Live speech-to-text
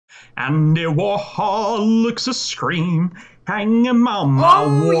Andy Warhol looks a scream, hanging on my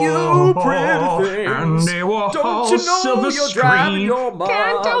Oh, you wall. pretty things. Andy Warhol, Don't you know silver you're driving screen. your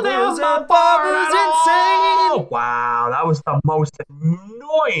Can't tell mothers them and fathers apart. insane? Wow, that was the most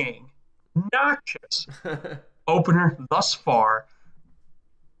annoying, noxious opener thus far.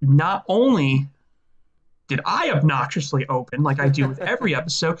 Not only did I obnoxiously open like I do with every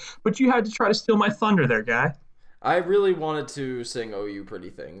episode, but you had to try to steal my thunder there, guy. I really wanted to sing "Oh You Pretty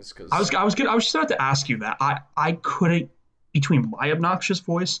Things" because I was just about to ask you that. I couldn't, between my obnoxious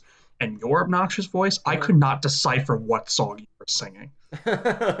voice and your obnoxious voice, I could not decipher what song you were singing.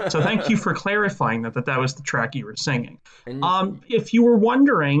 So thank you for clarifying that was the track you were singing. If you were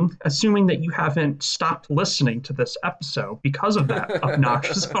wondering, assuming that you haven't stopped listening to this episode because of that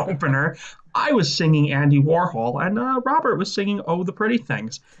obnoxious opener, I was singing Andy Warhol and Robert was singing "Oh the Pretty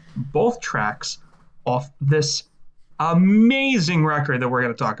Things," both tracks off this amazing record that we're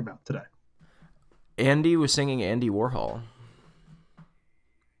going to talk about today. Andy was singing Andy Warhol.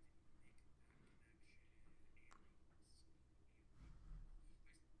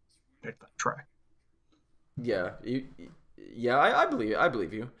 Pick that track. Yeah, I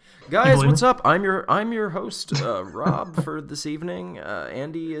believe you, guys. What's up? I'm your host, Rob, for this evening.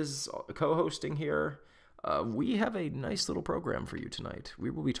 Andy is co-hosting here. We have a nice little program for you tonight. We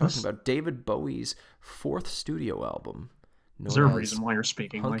will be talking about David Bowie's fourth studio album. Is there a reason why you're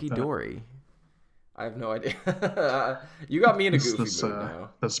speaking Hunky like that? Dory. I have no idea. You got me in a goofy mood now.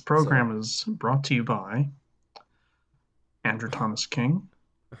 This program is brought to you by Andrew Thomas King.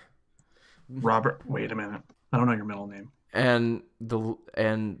 Robert, wait a minute. I don't know your middle name. And the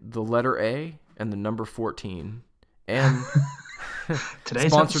letter A and the number 14. And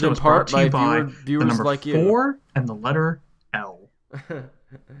today's sponsored episode in is brought part to you by viewers the number like 4 and the letter L.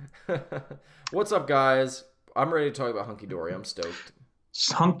 What's up, guys? I'm ready to talk about Hunky Dory. I'm stoked.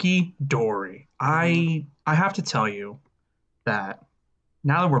 Hunky Dory. I have to tell you that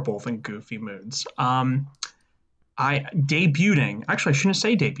now that we're both in goofy moods, debuting, actually I shouldn't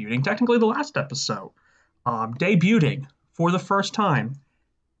say debuting, technically the last episode, debuting for the first time,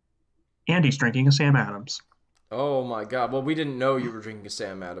 Andy's drinking a Sam Adams. Oh my god. Well, we didn't know you were drinking a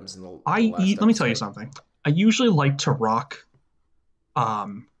Sam Adams in the last Let me tell you episode. something. I usually like to rock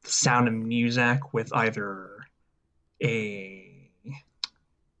Sound of Music with either a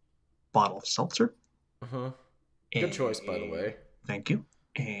bottle of seltzer. Good choice, by the way. Thank you.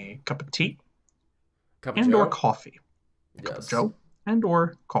 A cup of tea. Cup of And Joe? or coffee. Cup of Yes. Joe and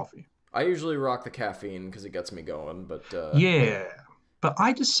or coffee. I usually rock the caffeine because it gets me going, but Yeah. But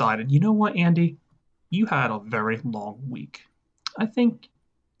I decided, you know what, Andy? You had a very long week. I think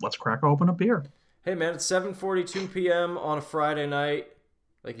let's crack open a beer. Hey man, it's 7:42 p.m. on a Friday night.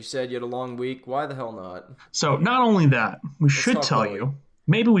 Like you said, you had a long week. Why the hell not? So not only that, we should talk tell Bowie. you,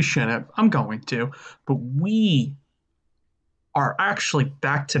 maybe we shouldn't, I'm going to, but we are actually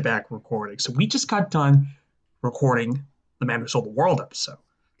back-to-back recording. So we just got done recording The Man Who Sold the World episode.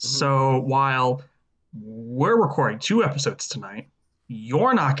 So while we're recording 2 episodes tonight,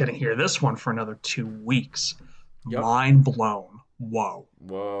 you're not going to hear this one for another 2 weeks. Yep. Mind blown. Whoa.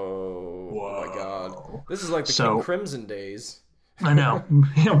 Whoa. Oh my god. This is like the So- King Crimson days. I know.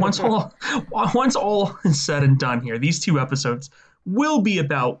 Once all is said and done here, these 2 episodes will be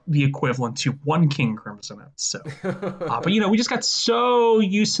about the equivalent to 1 King Crimson episode. But we just got so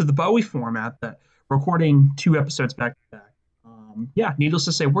used to the Bowie format that recording 2 episodes back to back. Needless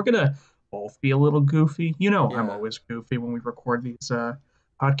to say, we're gonna both be a little goofy. I'm Yeah. always goofy when we record these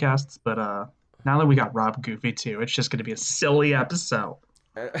podcasts, but now that we got Rob goofy too, it's just gonna be a silly episode.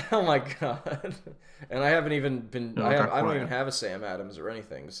 Oh my god. And I haven't even been No, I got don't quiet. even have a Sam Adams or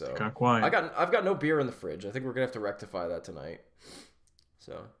anything, so Got quiet. I've got no beer in the fridge. I think we're gonna have to rectify that tonight.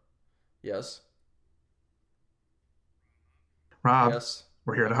 So yes. Rob, Yes.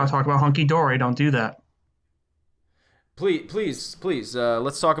 we're here to talk about Hunky Dory. Don't do that. Please,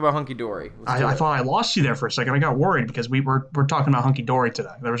 let's talk about Hunky Dory. I thought I lost you there for a second. I got worried because we're talking about Hunky Dory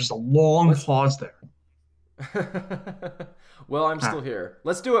today. There was just a long pause there. Well, I'm still here.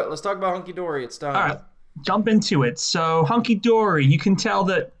 Let's do it. Let's talk about Hunky Dory. It's time. All right, jump into it. So, Hunky Dory, you can tell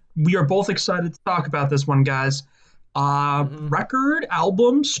that we are both excited to talk about this one, guys. Record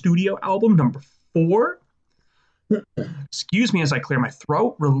album, studio album number 4. Excuse me as I clear my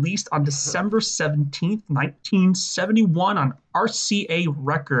throat. Released on December 17th, 1971 on RCA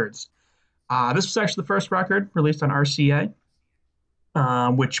Records. This was actually the first record released on RCA,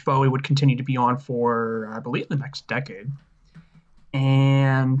 which Bowie would continue to be on for, I believe, the next decade.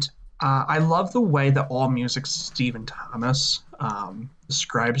 And I love the way that AllMusic's Stephen Thomas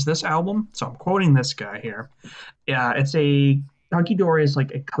describes this album. So I'm quoting this guy here. It's a Hunky Dory is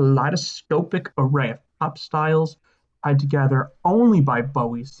like a kaleidoscopic array of pop styles tied together only by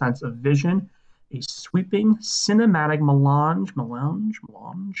Bowie's sense of vision, a sweeping cinematic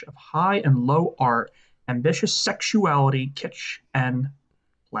melange of high and low art, ambitious sexuality, kitsch, and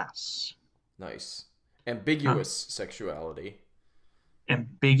class. Nice. Ambiguous sexuality.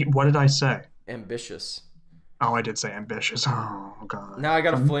 What did I say? Ambitious. Oh, I did say ambitious. Oh God. Now I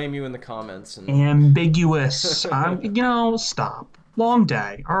gotta flame you in the comments. And... Ambiguous. Stop. Long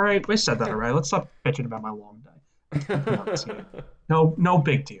day. All right, we said that already. Let's stop bitching about my long day. No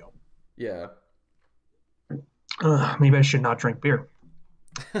big deal. Yeah. Maybe I should not drink beer.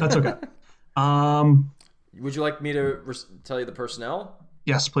 That's okay. Would you like me to tell you the personnel?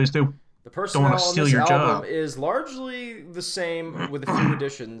 Yes, please do. The personnel Don't want to steal on this your album job. is largely the same with a few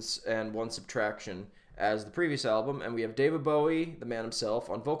additions and one subtraction as the previous album, and we have David Bowie, the man himself,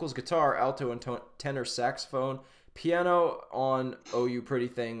 on vocals, guitar, alto, and tenor saxophone, piano on "Oh You Pretty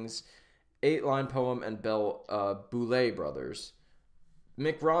Things," 8-line poem, and Boulez Brothers.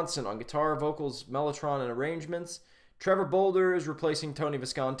 Mick Ronson on guitar, vocals, mellotron, and arrangements. Trevor Bolder is replacing Tony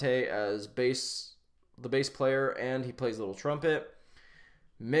Visconti as the bass player, and he plays little trumpet.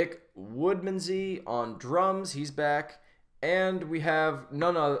 Mick Woodmansey on drums, he's back. And we have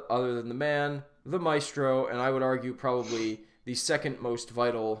none other than the man, the maestro, and I would argue probably the second most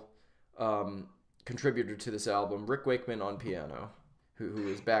vital contributor to this album, Rick Wakeman on piano, who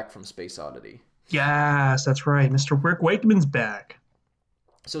is back from Space Oddity. Yes, that's right. Mr. Rick Wakeman's back.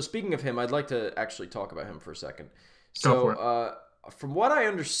 So speaking of him, I'd like to actually talk about him for a second. Go for it. From what I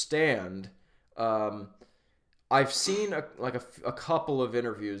understand, I've seen a couple of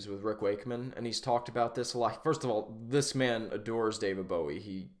interviews with Rick Wakeman, and he's talked about this a lot. First of all, this man adores David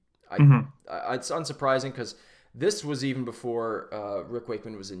Bowie. It's unsurprising because this was even before Rick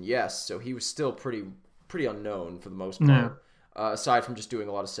Wakeman was in Yes, so he was still pretty unknown for the most part, aside from just doing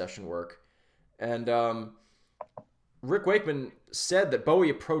a lot of session work. And Rick Wakeman said that Bowie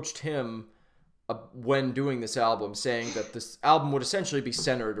approached him when doing this album, saying that this album would essentially be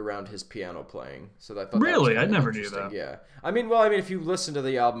centered around his piano playing. So I thought really, I never knew that. Yeah, I mean, if you listen to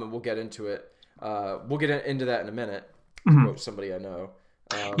the album, and we'll get into it. We'll get into that in a minute. To quote somebody I know.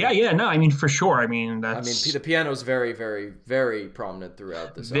 No, I mean for sure. I mean the piano is very, very, very prominent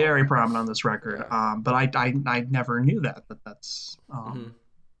throughout this. Very prominent on this record. Yeah. But I never knew that's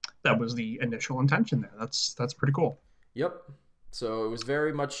that was the initial intention there. That's pretty cool. Yep. So it was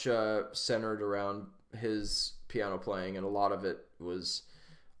very much centered around his piano playing, and a lot of the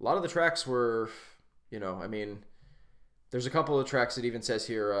tracks were, I mean, there's a couple of tracks that even says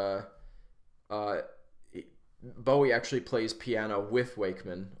here, Bowie actually plays piano with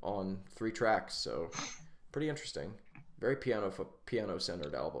Wakeman on 3 tracks, so pretty interesting. Very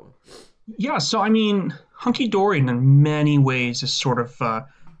piano-centered album. Yeah, so I mean, Hunky Dory in many ways is sort of a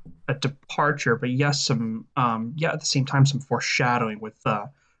departure, but yes, some at the same time some foreshadowing with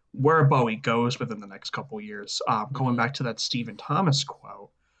where Bowie goes within the next couple of years. Going back to that Stephen Thomas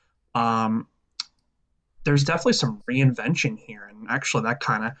quote, there's definitely some reinvention here, and actually that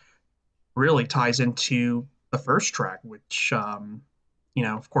kind of really ties into the first track, which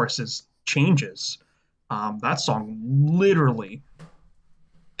of course is Changes. That song literally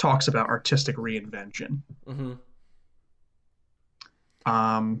talks about artistic reinvention.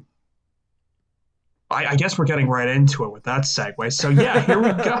 I guess we're getting right into it with that segue. So yeah, here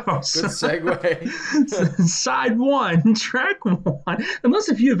we go. Good segue. Side 1, track 1. Unless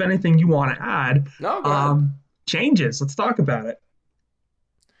if you have anything you want to add. No, go ahead. Changes. Let's talk about it.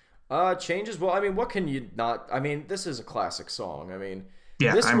 Changes. Well, I mean, what can you not? I mean, this is a classic song. I mean,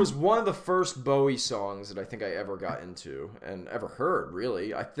 this was one of the first Bowie songs that I think I ever got into and ever heard.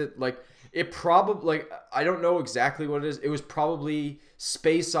 Really, I think it probably I don't know exactly what it is. It was probably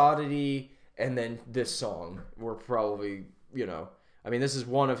Space Oddity. And then this song were probably, I mean, this is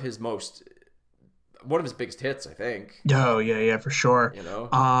one of his biggest hits, I think. Oh, yeah, for sure. This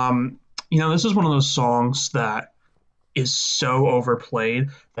is one of those songs that is so overplayed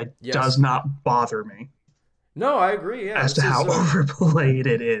that does not bother me. No, I agree. Yeah, as to how overplayed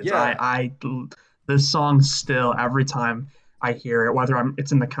it is. Yeah. This song still, every time I hear it, whether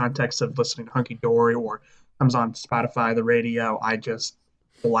it's in the context of listening to Hunky Dory or comes on Spotify, the radio, I just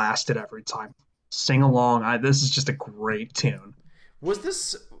blast it every time. Sing along. This is just a great tune. Was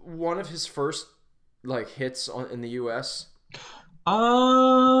this one of his first hits in the US?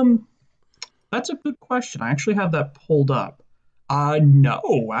 That's a good question. I actually have that pulled up.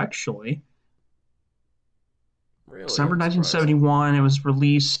 No, actually. Really? December 1971. It was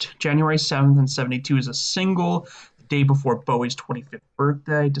released January 7th and 72 as a single, the day before Bowie's 25th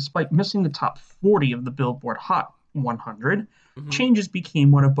birthday. Despite missing the top 40 of the Billboard Hot 100, Mm-hmm. Changes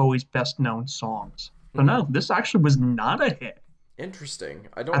became one of Bowie's best known songs. So, Mm-hmm. no, this actually was not a hit, Interesting.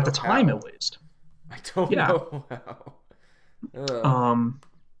 I don't at the know time how. at least. I don't Yeah. know how. Uh, Um,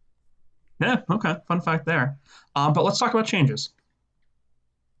 yeah, okay. Fun fact there. But let's talk about Changes.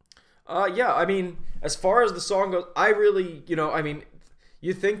 yeah, I mean, as far as the song goes, I really, I mean,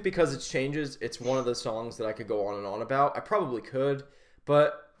 you think because it changes, it's one of the songs that I could go on and on about. I probably could,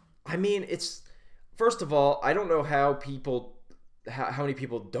 but I mean, it's first of all, I don't know how many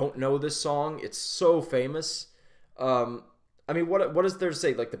people don't know this song. It's so famous. Um, I mean, what is there to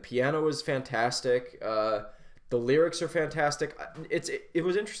say? Like the piano is fantastic. The lyrics are fantastic. It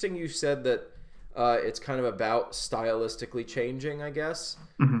was interesting you said that it's kind of about stylistically changing, I guess,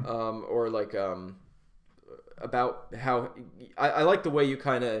 Hmm. or like about how I like the way you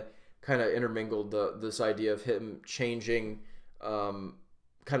kind of intermingled this idea of him changing,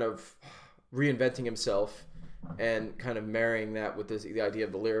 kind of reinventing himself, and kind of marrying that with the idea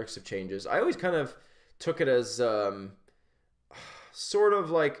of the lyrics of changes. I always kind of took it as sort of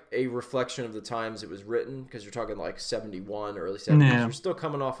like a reflection of the times it was written, because you're talking like 71, early 70s. Yeah. You're still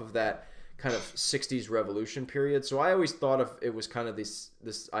coming off of that kind of 60s revolution period. So I always thought of it was kind of this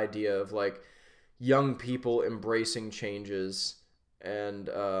idea of like young people embracing changes, and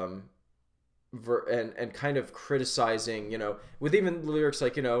and kind of criticizing, with even lyrics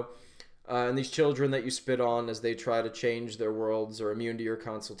like, and these children that you spit on as they try to change their worlds are immune to your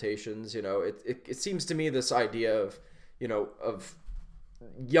consultations. It seems to me this idea of, of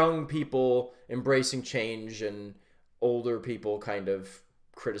young people embracing change and older people kind of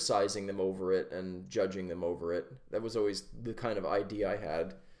criticizing them over it and judging them over it. That was always the kind of idea I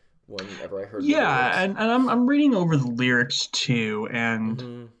had whenever I heard the Yeah, lyrics. and I'm reading over the lyrics too, and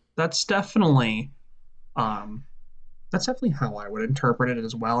Mm-hmm. that's definitely um that's definitely how I would interpret it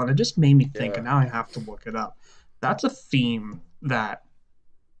as well. And it just made me think, Yeah. and now I have to look it up. That's a theme that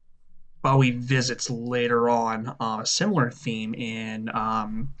Bowie visits later on, a similar theme in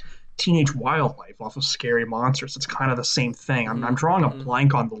Teenage Wildlife off of Scary Monsters. It's kind of the same thing. I'm Mm-hmm. drawing a Mm-hmm.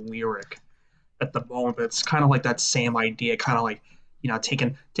 blank on the lyric at the moment, but it's kind of like that same idea, kind of like,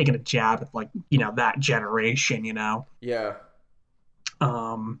 taking a jab at, like, that generation. Yeah.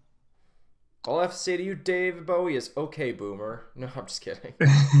 Um, All I have to say to you, Dave Bowie, is okay, boomer. No, I'm just kidding.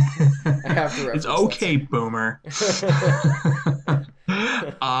 I have to it's reference okay, boomer.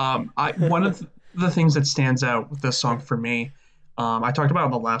 One of the things that stands out with this song for me, I talked about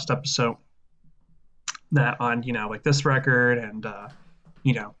in the last episode that on, like this record and,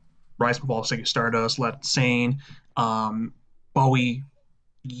 you know, Rise and Fall of Ziggy Stardust, Let It Sane, Bowie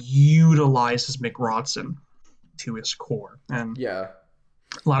utilizes Mick Ronson to his core. And Yeah.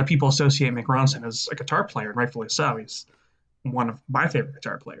 a lot of people associate Mick Ronson as a guitar player, and rightfully so. He's one of my favorite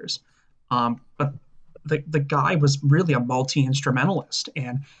guitar players. But the guy was really a multi instrumentalist,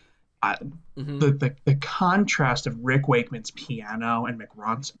 and I, Mm-hmm. the contrast of Rick Wakeman's piano and Mick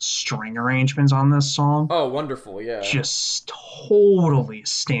Ronson's string arrangements on this song Oh, wonderful. Yeah. just totally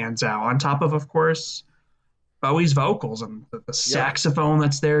stands out. On top of course, Bowie's vocals and the Yep. saxophone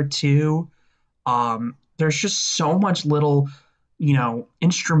that's there too. There's just so much little,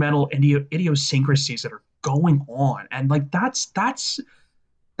 instrumental idiosyncrasies that are going on, and like that's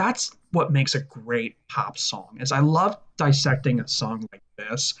what makes a great pop song. Is I love dissecting a song like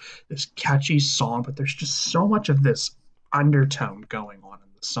this catchy song, but there's just so much of this undertone going on in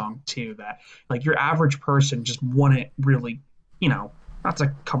the song too that like your average person just wouldn't really, not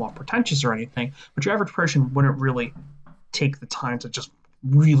to come off pretentious or anything, but your average person wouldn't really take the time to just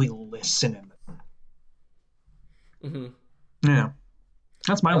really listen in. Mm-hmm. Yeah,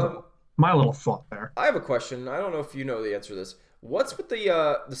 that's Um, my little thought there. I have a question. I don't know if you know the answer to this. What's with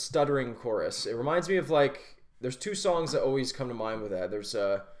the stuttering chorus? It reminds me of like there's two songs that always come to mind with that. There's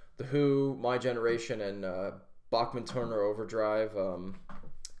the Who, My Generation, and Bachman Turner Overdrive.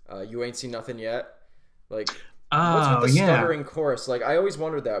 You Ain't Seen Nothing Yet. Like, what's with Oh the yeah, stuttering chorus? Like, I always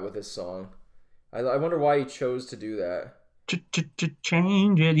wondered that with this song. I wonder why he chose to do that.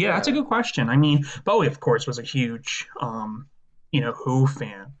 change it. Yeah, that's a Yeah, good question. I mean, Bowie, of course, was a huge, Who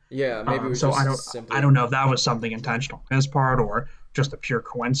fan. yeah. Maybe it was So just I simply. don't know if that was something intentional on his part or just a pure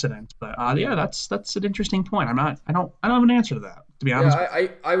coincidence. But Mm-hmm. yeah, that's an interesting point. I don't have an answer to that, to be Yeah, honest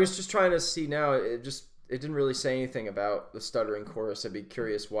with I was just trying to see now. It didn't really say anything about the stuttering chorus. I'd be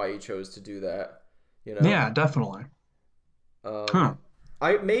curious why he chose to do that. You you. know, Yeah, definitely. Huh. um,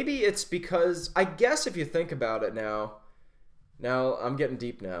 I maybe it's because I guess if you think about it now I'm getting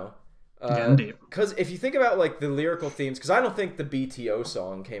deep now. Getting deep. Because if you think about like the lyrical themes, because I don't think the BTO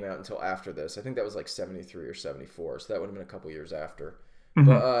song came out until after this. I think that was like 73 or 74, so that would have been a couple years after.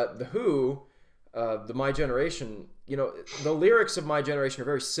 But Hmm. the Who, the My Generation, the lyrics of My Generation are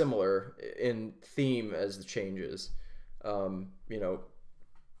very similar in theme as the Changes.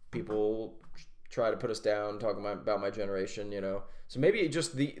 People try to put us down talking about My Generation, So maybe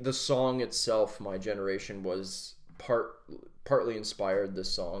just the song itself, My Generation, was partly inspired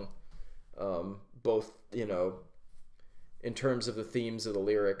this song. Both, in terms of the themes of the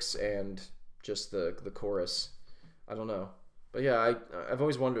lyrics and just the chorus. I don't know. But yeah, I've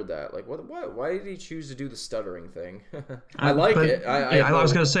always wondered that. Like, why did he choose to do the stuttering thing? I like it. I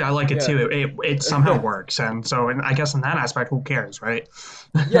was going to say, I like it too. It somehow works. And so, I guess in that aspect, who cares, right?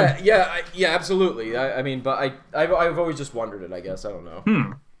 yeah, absolutely. I mean, but I've always just wondered it, I guess. I don't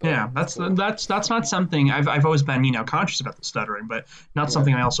know. Yeah, that's not something I've always been, conscious about the stuttering, but not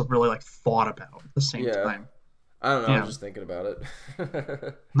something I also really thought about at the same time. I don't know. I was just thinking about it.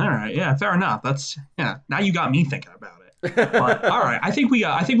 All right. Yeah, fair enough. Now you got me thinking about it. But all right, I think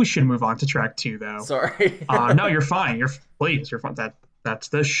we should move on to track 2, though. Sorry. No, you're fine. You're fine. That's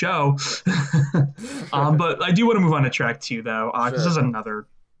the show. But I do want to move on to track 2, though. Sure. This is another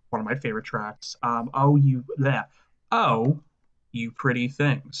one of my favorite tracks. Oh, you pretty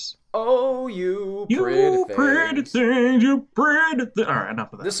things. Oh, you pretty things. You pretty things. All right,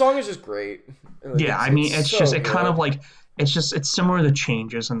 enough of that. This song is just great. It's similar to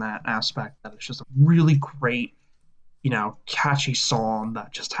Changes in that aspect, that it's just a really great, catchy song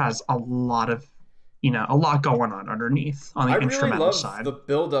that just has a lot going on underneath on the instrumental side. I really love the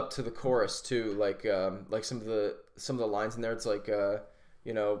build up to the chorus too, like some of the lines in there. It's like where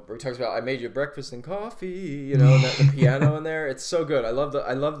he talks about I made you breakfast and coffee, and the piano in there. It's so good. I love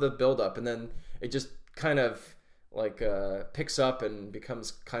the build up, and then it just kind of picks up and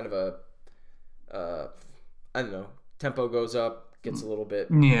becomes kind of a I don't know, tempo goes up, gets a little bit.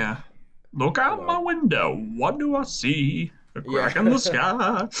 Yeah. Look out my window. What do I see? A crack in the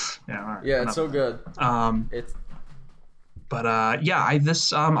sky. Yeah. All right, it's so good. I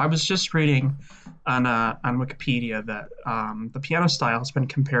was just reading on Wikipedia that the piano style has been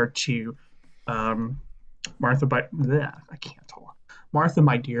compared to Martha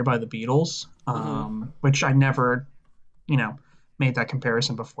My Dear by the Beatles, which I never, made that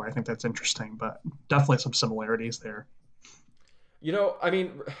comparison before. I think that's interesting, but definitely some similarities there. I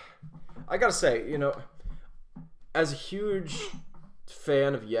mean, I gotta say, as a huge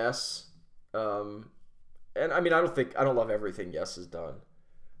fan of Yes, and I mean, I don't love everything Yes has done,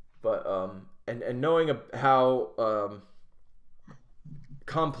 but and knowing how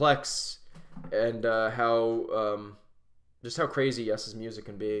complex and how just how crazy Yes's music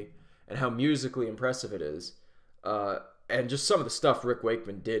can be, and how musically impressive it is, and just some of the stuff Rick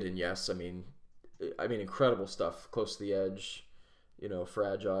Wakeman did in Yes, I mean, incredible stuff. Close to the Edge,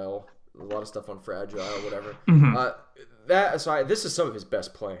 Fragile, a lot of stuff on Fragile, whatever. That aside, this is some of his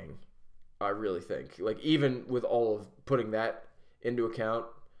best playing, I really think. Even with all of putting that into account,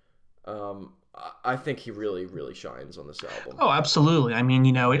 I think he really, really shines on this album. Oh, absolutely. I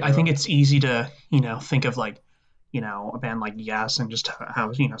mean, I think it's easy to, think of a band like Yes and just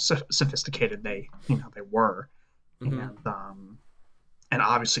how sophisticated they were, and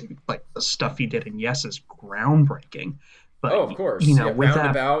obviously the stuff he did in Yes is groundbreaking. But, of course. With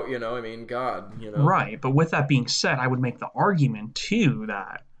Roundabout, God, Right, but with that being said, I would make the argument too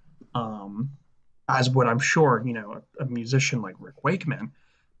that, as what I'm sure, a musician like Rick Wakeman,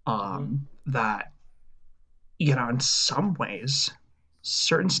 that, in some ways,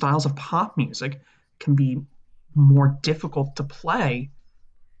 certain styles of pop music can be more difficult to play.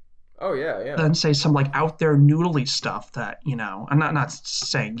 Oh yeah. Than say some out there noodly stuff that, I'm not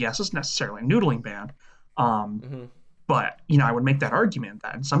saying Yes is necessarily a noodling band. But, I would make that argument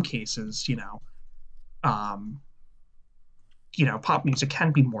that in some cases, pop music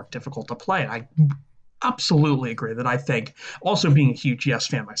can be more difficult to play. And I absolutely agree that I think, also being a huge Yes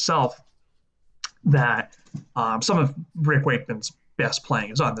fan myself, that some of Rick Wakeman's best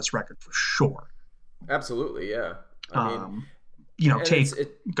playing is on this record for sure. Absolutely, yeah. I mean,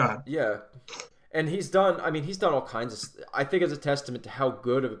 go ahead. Yeah. And he's done all kinds of, I think it's a testament to how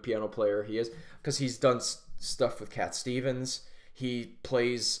good of a piano player he is, because he's done stuff with Cat Stevens. He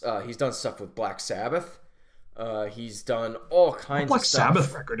plays, he's done stuff with Black Sabbath. He's done all kinds of stuff. What Black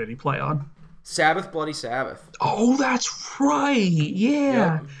Sabbath record did he play on? Sabbath, Bloody Sabbath. Oh, that's right.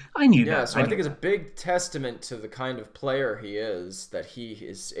 Yeah. Yep. I knew that. Yeah, so I think it's a big testament to the kind of player he is, that he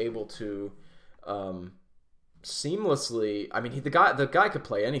is able to seamlessly, the guy could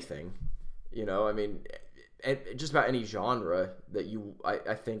play anything. Just about any genre that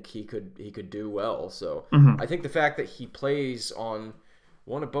I think he could do well. So I think the fact that he plays on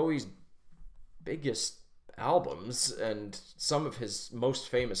one of Bowie's biggest albums and some of his most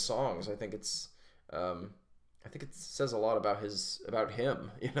famous songs, I think it's I think it says a lot about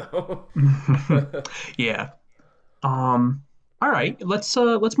him, you know. Yeah. All right, let's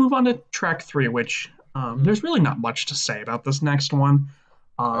move on to track three, which Mhm. there's really not much to say about this next one.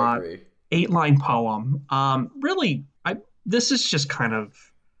 I Uh, agree. 8-line poem. Really, I this is just kind of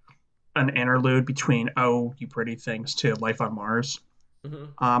an interlude between "Oh, You Pretty Things" to "Life on Mars." Hmm.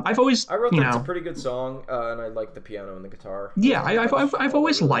 I've always, I wrote that it's a pretty good song, and I like the piano and the guitar. It yeah, doesn't have I've all that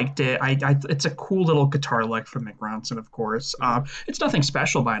always really. liked it. It's a cool little guitar lick from Mick Ronson, of course. Hmm. It's nothing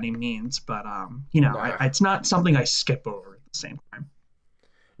special by any means, but Nah. it's not something I skip over at the same time.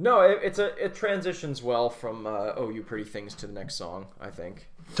 No, it transitions well from "Oh You Pretty Things" to the next song. I think.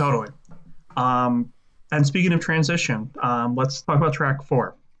 Totally. Um, and speaking of transition, let's talk about track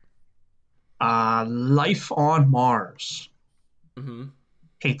four. Life on Mars. Hmm.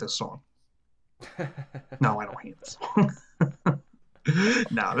 Hate this song. No, I don't hate this song.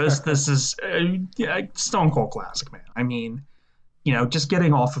 No, this is yeah, Stone Cold classic, man. I mean, just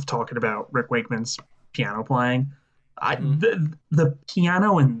getting off of talking about Rick Wakeman's piano playing, Hmm. the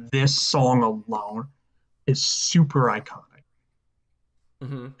piano in this song alone is super iconic.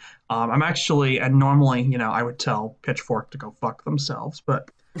 Hmm. I'm actually, and normally, I would tell Pitchfork to go fuck themselves, but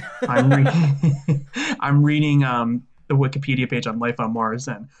I'm reading, I'm reading the Wikipedia page on Life on Mars,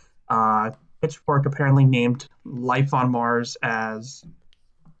 and uh, Pitchfork apparently named Life on Mars as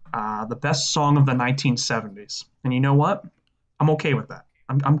the best song of the 1970s. And you know what? I'm okay with that.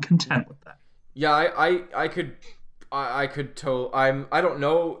 I'm content with that. Yeah, I could I don't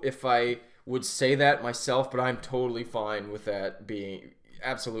know if I would say that myself, but I'm totally fine with that being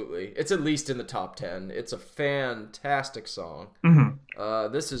absolutely. It's at least in the top 10. It's a fantastic song. Hmm.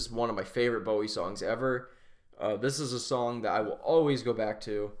 This is one of my favorite Bowie songs ever. This is a song that I will always go back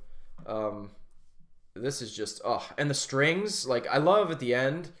to. Um, this is just and the strings, like I love at the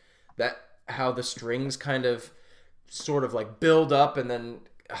end that how the strings kind of sort of like build up and then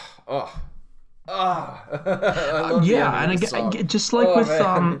oh I love the Yeah, ending and of the song. again,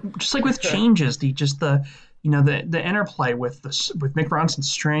 Oh man. just like with changes, the interplay with with Mick Ronson's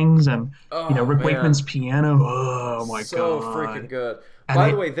strings and Oh Rick Wakeman's man. piano. Oh my So freaking God! good. And By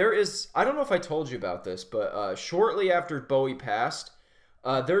the it way, there is I don't know if I told you about this, but shortly after Bowie passed,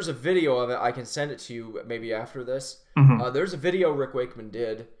 there's a video of it. I can send it to you maybe after this. mhm. There's a video Rick Wakeman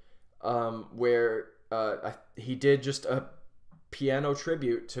did where he did just a piano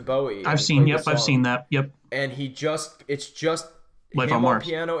tribute to Bowie, and he played the I've song, seen that. Yep, and it's just Life on him on Mars.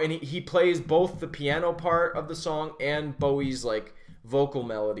 piano, and he plays both the piano part of the song and Bowie's like vocal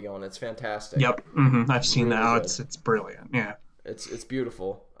melody on it. It's fantastic. Yep, I've seen that. Really Oh, good. it's brilliant. Yeah. It's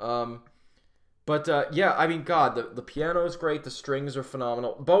beautiful. But yeah, I mean, God, the piano is great. The strings are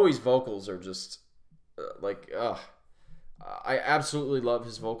phenomenal. Bowie's vocals are just I absolutely love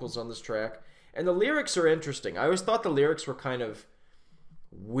his vocals on this track, and the lyrics are interesting. I always thought the lyrics were kind of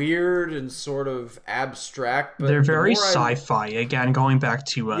weird and sort of abstract, They're but the very more I sci-fi. Again, going back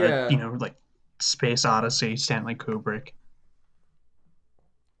to yeah, like Space Odyssey, Stanley Kubrick.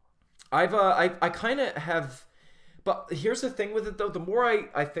 I kind of have, but here's the thing with it though. The more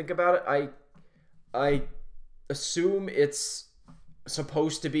I think about it, I assume it's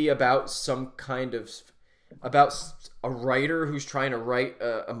supposed to be about some kind of about a writer who's trying to write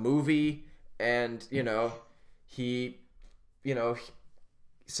a movie, and he you know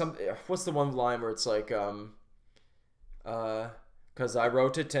some what's the one line where it's like uh because I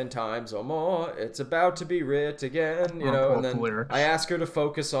wrote it 10 times or more, it's about to be writ again, I'll pull and up the then I lyrics. ask her to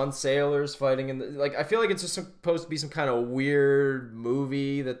focus on sailors fighting in the, like I feel like it's just supposed to be some kind of weird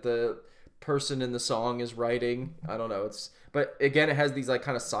movie that the person in the song is writing. I don't know. But again, it has these like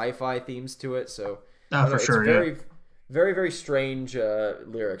kind of sci-fi themes to it, so I Ah, don't for know. It's sure. Yeah. very strange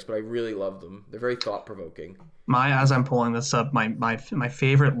lyrics, but I really love them. They're very thought provoking. As I'm pulling this up, my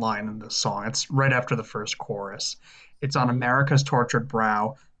favorite line in this song. It's right after the first chorus. It's on Hmm. America's tortured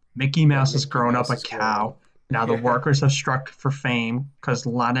brow. Mickey Yeah, Mouse has Mickey grown up Mouse a is grown cow. up. Now the Yeah. workers have struck for fame because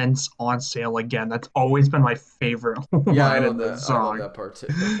Lennon's on sale again. That's always been my favorite Yeah, I line in love this that. I love song. that part too.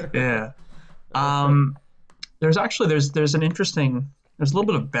 Yeah. Um, there's actually there's an interesting there's a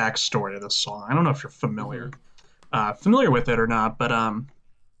little bit of backstory to this song. I don't know if you're Hmm. familiar with it or not, but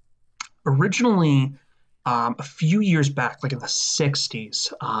originally, a few years back, like in the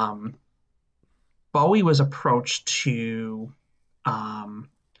 '60s, Bowie was approached to um,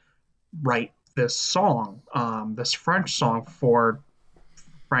 write this song, this French song for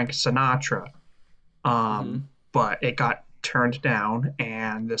Frank Sinatra, um, Hmm. but it got turned down,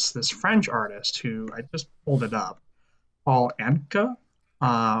 and this French artist who I just pulled it up, Paul Anka,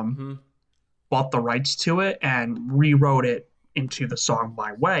 um, Hmm. bought the rights to it and rewrote it into the song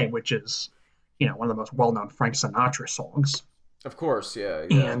 "My Way," which is, one of the most well-known Frank Sinatra songs. Of course, yeah,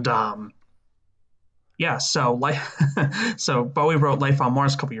 yeah. And yeah, so like, so Bowie wrote "Life on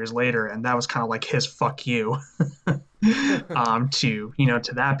Mars" a couple years later, and that was kind of like his "fuck you" to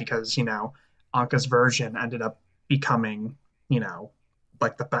that, because Anka's version ended up becoming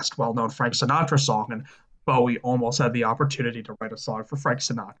like the best well-known Frank Sinatra song, and Bowie almost had the opportunity to write a song for Frank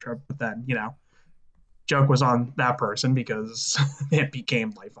Sinatra, but then joke was on that person because it became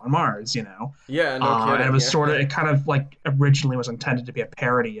Life on Mars. Yeah, no kidding. And it was yeah. it kind of like originally was intended to be a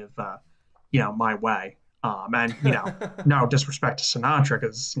parody of My Way. And no disrespect to Sinatra,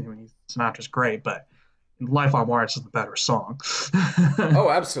 because Sinatra's great, but Life on Mars is the better song. Oh,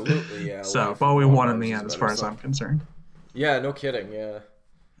 absolutely, yeah. So Life Bowie on won in Mars the is a end, as better far as song. I'm concerned. Yeah, no kidding. Yeah.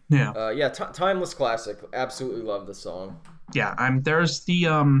 Yeah. Yeah. Timeless classic. Absolutely love the song. Yeah. There's the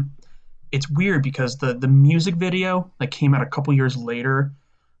it's weird because the music video that came out a couple years later,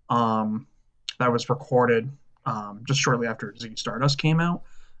 um, that was recorded just shortly after Ziggy Stardust came out.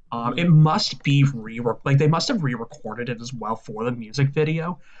 Hmm. It must be like they must have re-recorded it as well for the music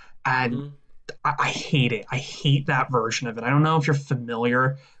video, and Hmm. I hate it. I hate that version of it. I don't know if you're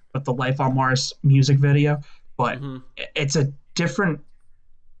familiar with the Life on Mars music video, but Hmm. it's a different,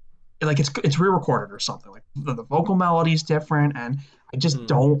 like it's re-recorded or something. Like the vocal melody is different, and I just Hmm.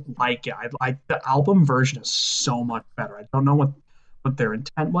 don't like it. I like the album version is so much better. I don't know what their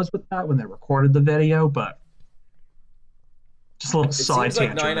intent was with that when they recorded the video, but just a little It side seems like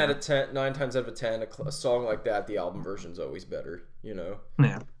tangent there. 9 times out of 10, a song like that, the album version's always better. Yeah.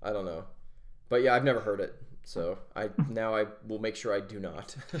 I don't know, but yeah, I've never heard it, so I will make sure I do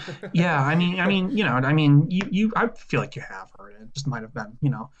not. Yeah, I feel like you have heard it. It just might have been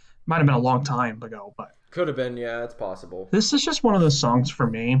a long time ago, but Could have been, yeah, it's possible. this is just one of those songs for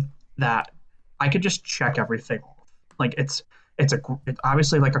me that I could just check everything off. Like it's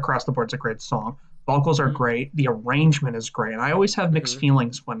obviously, like, across the board, it's a great song. Vocals are Hmm. great. The arrangement is great. And I always have mixed Hmm.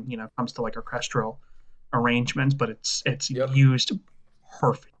 feelings when it comes to like orchestral arrangements, but it's Yep. used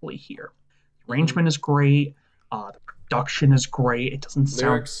perfectly here. The Hmm. arrangement is great. The production is great. It doesn't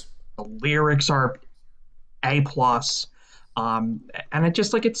sound. Lyrics. The lyrics are A plus. And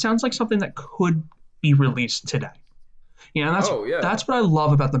it sounds like something that could be released today. And that's Oh yeah. that's what I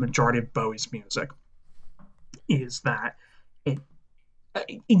love about the majority of Bowie's music, is that it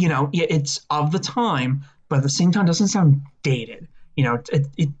it's of the time, but at the same time doesn't sound dated.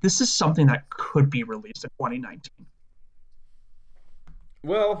 This is something that could be released in 2019.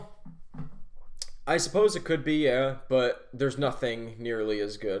 Well, I suppose it could be, yeah, but there's nothing nearly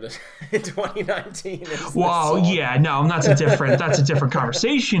as good in 2019 as this Well, song. yeah, no, that's a different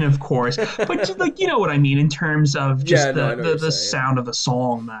conversation, of course. But just, like, you know what I mean, in terms of Yeah, just no, I know what you're the saying. sound of the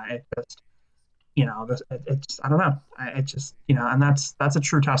song, that it just it just, I don't know. It just, and that's a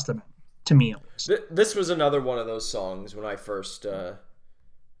true testament to me, at least. This was another one of those songs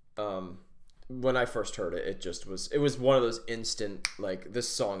um, when I first heard it. It was one of those instant, like, this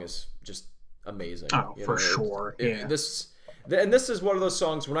song is just amazing. Oh, for sure, yeah. And this is one of those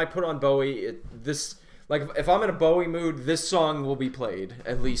songs when I put on Bowie. Like, if I'm in a Bowie mood, this song will be played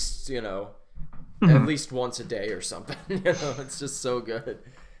at least at Mhm. least once a day or something. It's just so good.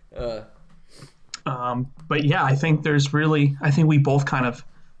 Uh, But yeah, I think we both kind of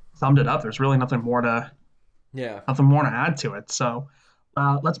summed it up. There's really yeah. nothing more to add to it. So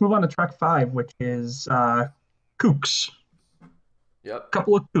let's move on to track 5, which is Kooks. A Yep.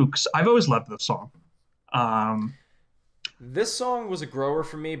 couple of Kooks. I've always loved this song. Um, This song was a grower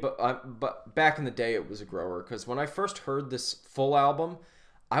for me, but back in the day it was a grower because when I first heard this full album,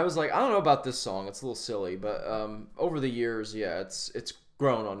 I was like, I don't know about this song. It's a little silly, but over the years, yeah, it's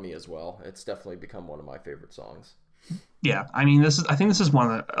grown on me as well. It's definitely become one of my favorite songs. yeah, I think this is one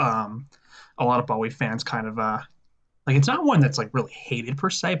that a lot of Bowie fans kind of like. It's not one that's like really hated per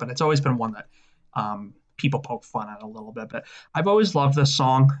se, but it's always been one that people poke fun at a little bit. But I've always loved this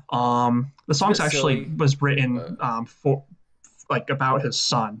song. The It's a song's bit actually silly, was written but for, like, about his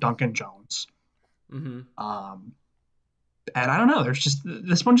son Duncan Jones. hmm. Um, and I don't know, there's just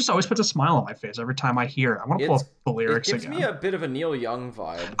this one just always puts a smile on my face every time I hear it. I want to pull It's up the it lyrics gives me again. a bit of a Neil Young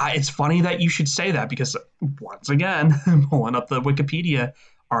vibe. It's funny that you should say that, because once again, pulling up the Wikipedia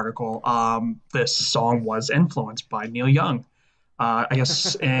article, this song was influenced by Neil Young. I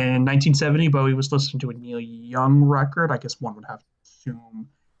guess in 1970, Bowie was listening to a Neil Young record. I guess one would have to assume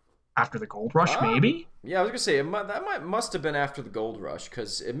after the Gold Rush, Uh, maybe. yeah, I was gonna say must have been after the Gold Rush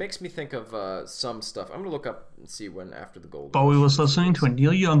because it makes me think of some stuff. I'm gonna look up and see when after the Gold Bowie Rush was was listening to a released.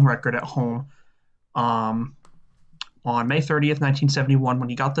 Neil Young record at home um, on May 30th, 1971, when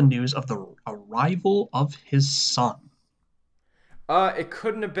he got the news of the arrival of his son. It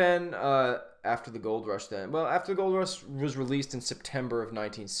couldn't have been. After the Gold Rush then. Well, After the Gold Rush was released in September of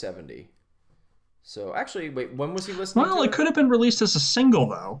 1970. So actually, wait, when was he listening to it? Well, it could have been released as a single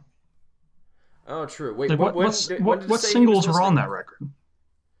though. Oh, true. Wait, Like when did it what say he was singles were on listening? that record?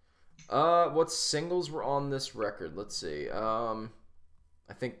 What singles were on this record? Let's see.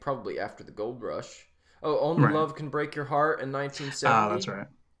 I think probably After the Gold Rush. Oh, Only Right. Love Can Break Your Heart in Oh, 1970. that's right.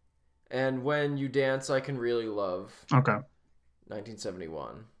 And When You Dance, I Can Really Love, Okay.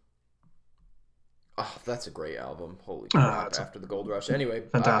 1971. Oh, that's a great album. Holy crap! It's a After the Gold Rush. Anyway, I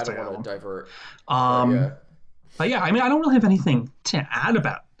fantastic don't want album. to divert. Um, but yeah, I mean, I don't really have anything to add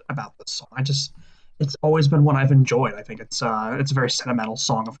about this song. It's always been one I've enjoyed. I think it's a very sentimental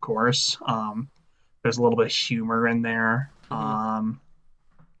song, of course. There's a little bit of humor in there.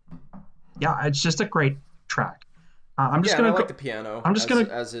 Yeah, it's just a great track. I'm just and gonna I like go. the piano. I'm just as,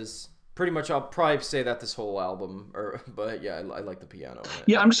 gonna. as is pretty much. I'll probably say that this whole album, but yeah, I like the piano in it.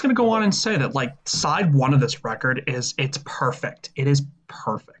 Yeah, I'm just gonna go on and say that like side one of this record it's perfect. It is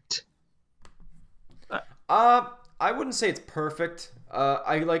perfect. I wouldn't say it's perfect.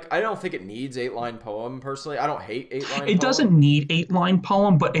 I don't think it needs 8-line poem personally. I don't hate 8-line poem. It doesn't need 8-line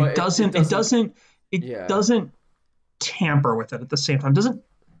poem, but But it doesn't Yeah. doesn't tamper with it at the same time. It doesn't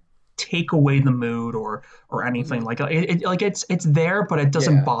take away the mood or anything like it's there, but it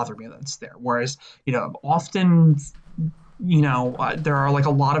doesn't Yeah. bother me that it's there. Whereas often there are like a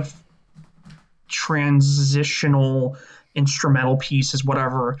lot of transitional instrumental pieces,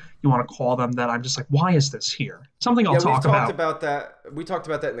 whatever you want to call them, that I'm just like, why is this here? Something I'll talk we talked about that. We talked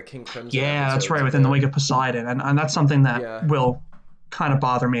about that in the King Crimson. Yeah, that's episode right, within the today. Wake of Poseidon, and that's something that Yeah. will kind of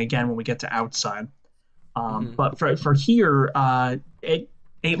bother me again when we get to Outside. Mm-hmm. But for here,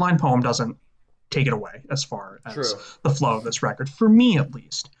 8-line poem doesn't take it away as far as True. the flow of this record, for me at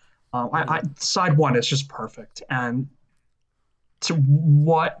least. Side one is just perfect, and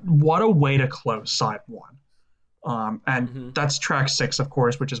what a way to close side one. And that's track 6, of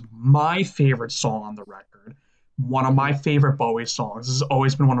course, which is my favorite song on the record. One of my favorite Bowie songs. This has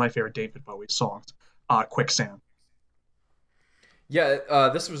always been one of my favorite David Bowie songs. Quicksand. Yeah,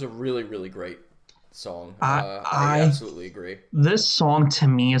 this was a really, really great song. I absolutely agree. This song to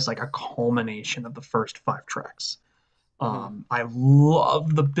me is like a culmination of the first 5 tracks. I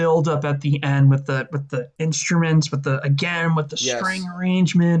love the build up at the end with the instruments, with the Yes. string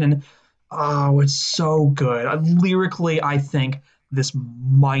arrangement, and it's so good. Lyrically, I think this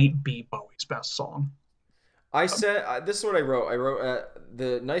might be Bowie's best song. I said this is what I wrote. I wrote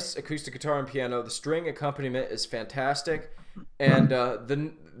the nice acoustic guitar and piano. The string accompaniment is fantastic, and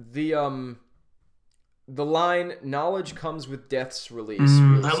the line "knowledge comes with death's release."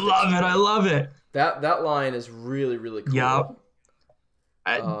 Really I sticks love with it. me. I love it. That line is really, really cool. Yep.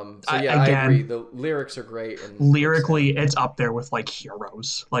 I Again, agree. The lyrics are great. And lyrically, it's up there with like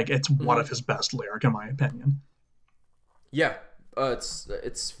Heroes. Like it's one of his best lyric, in my opinion. yeah,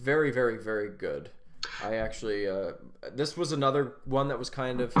 it's very, very, very good. I actually this was another one that was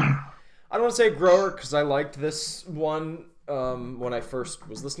kind of I don't want to say a grower because I liked this one when I first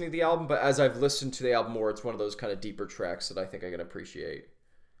was listening to the album, but as I've listened to the album more, it's one of those kind of deeper tracks that I think I can appreciate.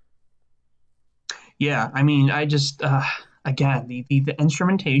 Yeah, I mean, I just again the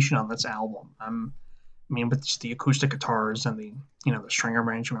instrumentation on this album. I mean, with just the acoustic guitars and the the string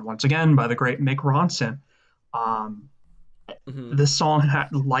arrangement once again by the great Mick Ronson. This song,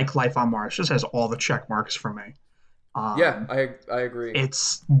 like Life on Mars, just has all the check marks for me. Yeah, I agree.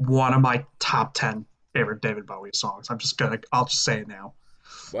 It's one of my top 10 favorite David Bowie songs. I'll just say it now.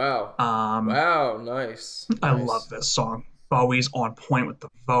 Wow. Wow, nice. I Nice. love this song. Bowie's on point with the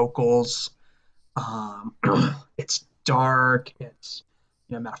vocals. It's dark. It's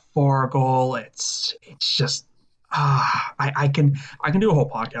metaphorical. It's just I can do a whole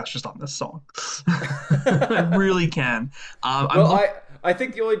podcast just on this song. I really can. Well, I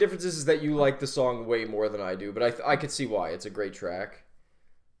think the only difference is that you like the song way more than I do, but I could see why. It's a great track.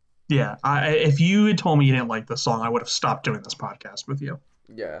 Yeah. If you had told me you didn't like this song, I would have stopped doing this podcast with you.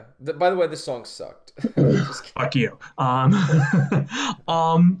 Yeah. By the way, this song sucked. Just kidding. Fuck you. I'm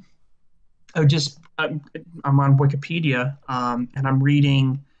on Wikipedia, and I'm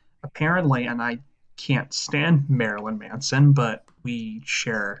reading apparently, and I can't stand Marilyn Manson, but we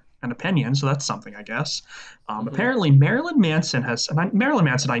share an opinion, so that's something, I guess. Apparently, Marilyn Manson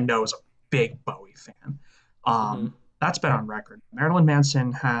I know is a big Bowie fan. That's been on record. Marilyn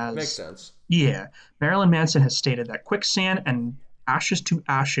Manson has Makes sense. Yeah, Marilyn Manson has stated that Quicksand and Ashes to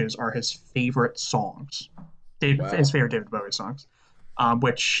Ashes are his favorite songs. Wow. His favorite David Bowie songs.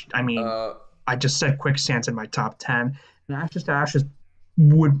 Which, I mean, I just said Quicksand's in my top 10. And Ashes to Ashes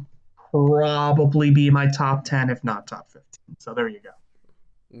would probably be my top 10, if not top 15. So there you go.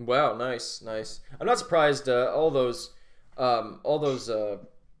 Wow, nice, nice. I'm not surprised. All those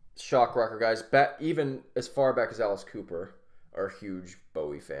shock rocker guys, even as far back as Alice Cooper, are huge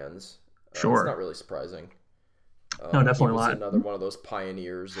Bowie fans. It's Sure. not really surprising. No, He definitely was not. another one of those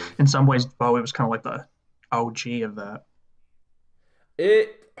pioneers of In some ways, Bowie was kind of like the OG of that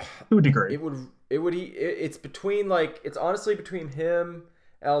it. to a degree. It's between it's honestly between him,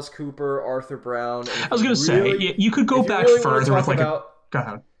 Alice Cooper, Arthur Brown. And I was gonna say you could go back further with go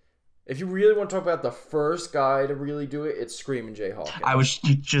ahead. If you really want to talk about the first guy to really do it, it's Screaming Jay Hawkins.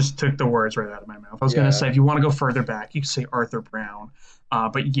 You just took the words right out of my mouth. I was gonna say if you want to go further back, you could say Arthur Brown.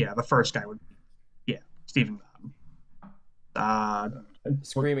 But yeah, the first guy would be Stephen.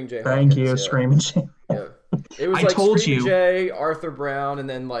 Screaming Jay Thank Hawkins. you, Yeah. Screaming Jay. Yeah. It was I told Screaming you. Jay, Arthur Brown, and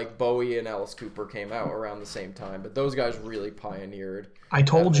then Bowie and Alice Cooper came out around the same time. But those guys really pioneered. I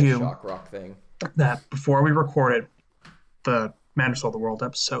told you shock rock thing. That before we recorded the Man Who Sold the World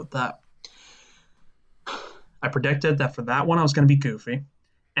episode, that I predicted that for that one I was going to be goofy,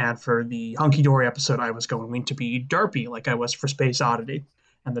 and for the Hunky Dory episode I was going to be derpy like I was for Space Oddity,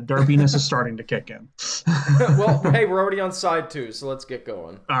 and the derpiness is starting to kick in. Well, hey, we're already on side 2, so let's get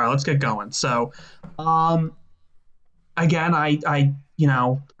going. All right, let's get going. So, again, I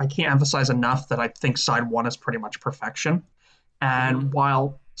can't emphasize enough that I think side 1 is pretty much perfection, and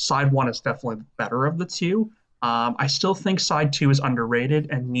while side 1 is definitely the better of the two, I still think side 2 is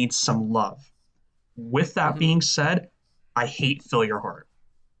underrated and needs some love. With that being said, I hate Fill Your Heart.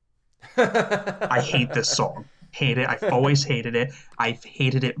 I hate this song. Hate it. I've always hated it. I've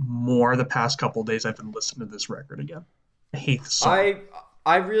hated it more the past couple of days I've been listening to this record again. I hate the song.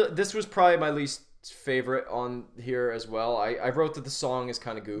 This was probably my least favorite on here as well. I wrote that the song is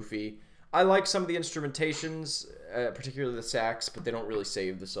kind of goofy. I like some of the instrumentations, particularly the sax, but they don't really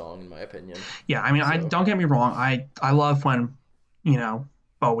save the song, in my opinion. Yeah, I mean, I don't get me wrong. I love when,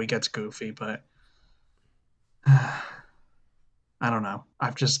 Bowie gets goofy, but I don't know.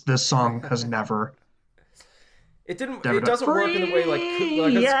 This song has never. It doesn't work in a way like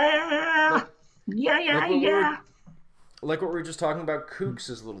what we were just talking about. Kooks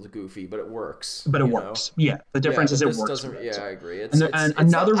is a little goofy, but it works. But it works. Yeah, the difference is it works. I agree. I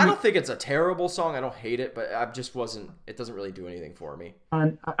don't think it's a terrible song. I don't hate it, but it doesn't really do anything for me.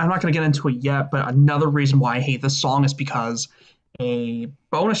 I'm not going to get into it yet, but another reason why I hate this song is because a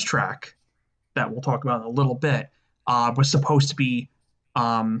bonus track that we'll talk about in a little bit was supposed to be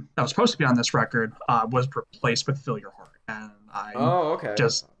on this record was replaced with Fill Your Heart, and I'm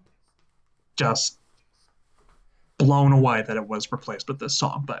just blown away that it was replaced with this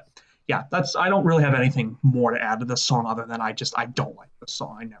song. But yeah, I don't really have anything more to add to this song other than I don't like this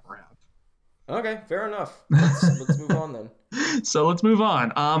song. I never have. Okay, fair enough. Let's move on then. So let's move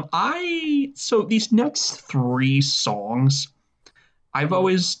on. So these next 3 songs I've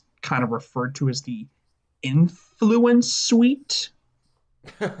always kind of referred to as the influence suite.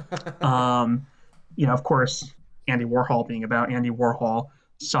 Of course, Andy Warhol being about Andy Warhol,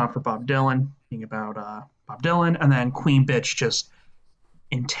 Song for Bob Dylan being about Bob Dylan, and then Queen Bitch just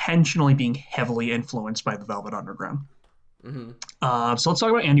intentionally being heavily influenced by the Velvet Underground. So let's talk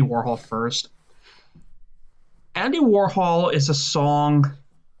about Andy Warhol first. Andy Warhol is a song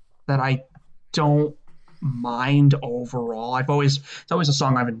that I don't mind overall. It's always a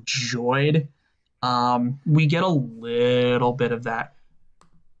song I've enjoyed. We get a little bit of that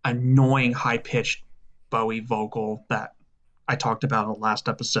annoying high-pitched Bowie vocal that I talked about in the last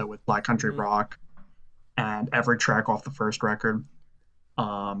episode with Black Country Rock and every track off the first record.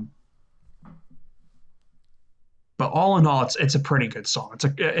 But all in all, it's a pretty good song.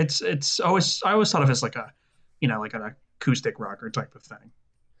 I always thought of it as like an acoustic rocker type of thing.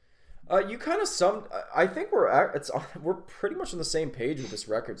 You kind of summed. I think we're pretty much on the same page with this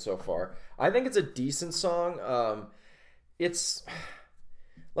record so far. I think it's a decent song. It's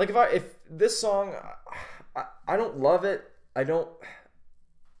like if this song, I don't love it. I don't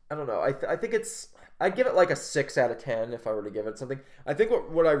know. I think I'd give it like a 6 out of 10 if I were to give it something. I think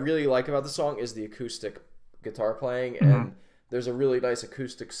what I really like about the song is the acoustic guitar playing, and there's a really nice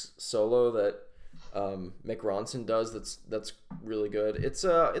acoustic solo that Mick Ronson does that's really good. It's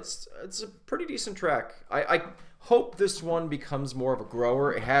a pretty decent track. I hope this one becomes more of a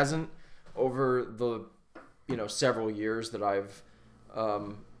grower. It hasn't over the several years that I've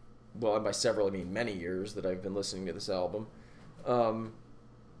and by several I mean many years that I've been listening to this album.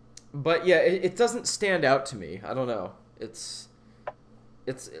 But yeah, it doesn't stand out to me. I don't know. It's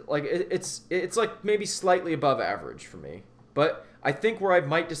like maybe slightly above average for me. But I think where I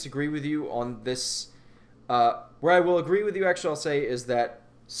might disagree with you on this, where I will agree with you, actually, I'll say, is that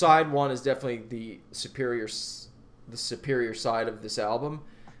side 1 is definitely the superior side of this album.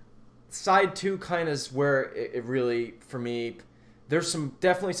 side 2 kind of is where it really, for me, there's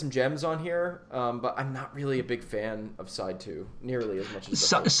definitely some gems on here, but I'm not really a big fan of side 2 nearly as much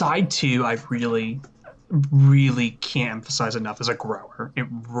as side 2. I really can't emphasize enough as a grower. It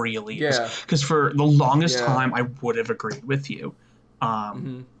really is, because for the longest time I would have agreed with you,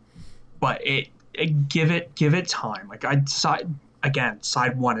 but give it time. Like side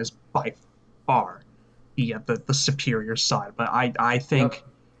 1 is by far the superior side, but I think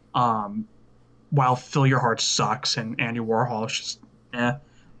while Fill Your Heart sucks and Andy Warhol is just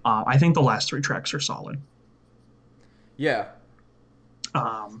I think the last 3 tracks are solid. Yeah.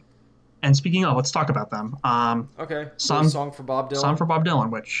 And speaking of, let's talk about them. Okay. Song for Bob Dylan. Song for Bob Dylan,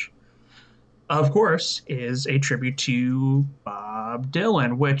 which, of course, is a tribute to Bob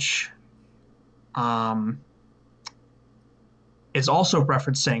Dylan, which is also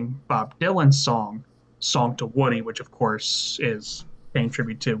referencing Bob Dylan's Song to Woody, which, of course, is paying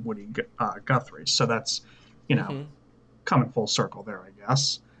tribute to Woody Guthrie. So that's, coming full circle there, I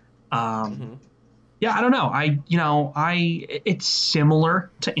guess. Yeah, I don't know. It's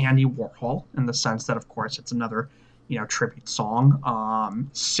similar to Andy Warhol in the sense that, of course, it's another, tribute song,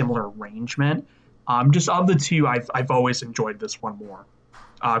 similar arrangement. Just of the two, I've always enjoyed this one more.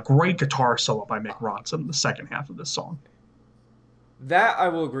 Great guitar solo by Mick Ronson in the second half of this song. That I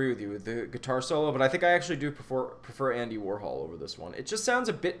will agree with you with the guitar solo, but I think I actually do prefer Andy Warhol over this one. It just sounds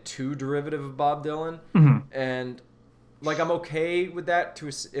a bit too derivative of Bob Dylan, and like I'm okay with that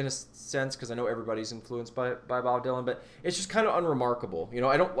in a sense because I know everybody's influenced by Bob Dylan, but it's just kind of unremarkable.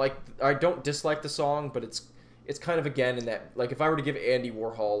 I don't dislike the song, but it's kind of again in that, like, if I were to give Andy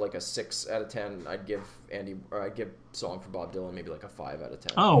Warhol like a 6 out of 10, I'd give Song for Bob Dylan maybe like a 5 out of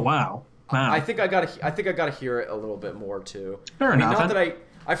 10. Oh wow. I think I gotta hear it a little bit more too. Fair enough. Not that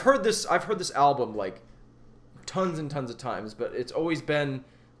I've heard this album like tons and tons of times, but it's always been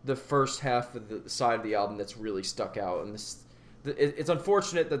the first half of the side of the album that's really stuck out, and it's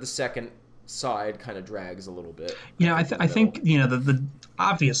unfortunate that the second side kind of drags a little bit. I think the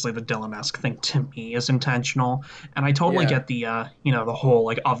obviously the Dylan-esque thing to me is intentional, and I totally get the the whole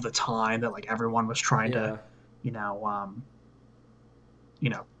like of the time that like everyone was trying to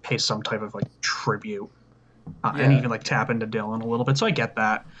pay some type of like tribute and even like tap into Dylan a little bit. So I get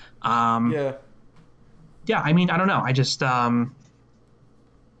that. I mean, I don't know. I just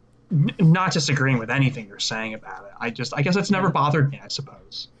not disagreeing with anything you're saying about it. I guess it's never bothered me, I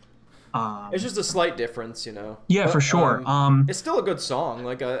suppose. It's just a slight difference, Yeah, but, for sure. It's still a good song.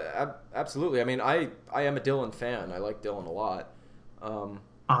 Like, absolutely. I mean, I am a Dylan fan. I like Dylan a lot.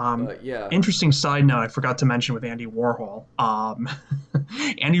 But yeah. Interesting side note, I forgot to mention with Andy Warhol.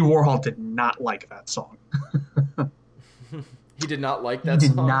 Andy Warhol did not like that song. He did not like that song?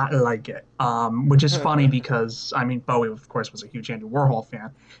 He did not like it, which is funny because, I mean, Bowie, of course, was a huge Andy Warhol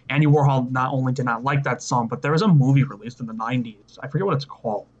fan. Andy Warhol not only did not like that song, but there was a movie released in the 90s. I forget what it's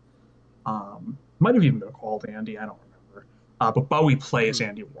called. Might have even been called Andy. I don't remember. But Bowie plays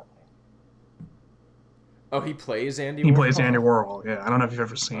Andy Warhol. Oh, he plays Andy Warhol? He plays Andy Warhol, yeah. I don't know if you've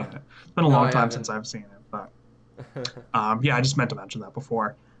ever seen it. It's been a long time since I've seen it. But yeah, I just meant to mention that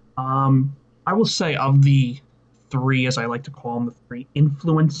before. I will say of the 3, as I like to call them, the 3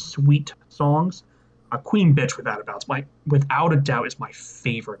 influence suite songs, Queen Bitch without a doubt is my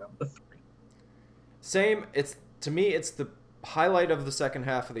favorite of the 3. Same. To me, it's the highlight of the second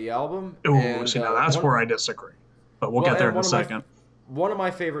half of the album. Ooh, see, now that's where I disagree. But we'll get there in a second. One of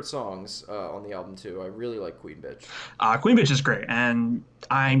my favorite songs on the album, too. I really like Queen Bitch. Queen Bitch is great. And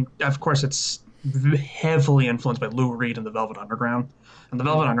of course, it's heavily influenced by Lou Reed and the Velvet Underground. And the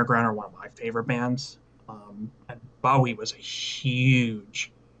Velvet Underground are one of my favorite bands. And Bowie was a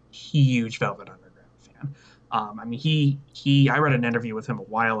huge Velvet Underground fan. I mean, I read an interview with him a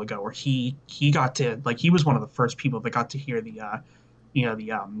while ago where he got to, like, he was one of the first people that got to hear the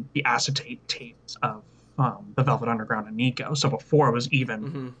acetate tapes of the Velvet Underground and Nico. So before it was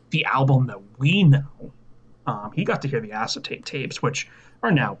even the album that we know, he got to hear the acetate tapes, which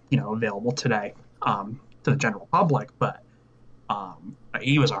are now available today to the general public. But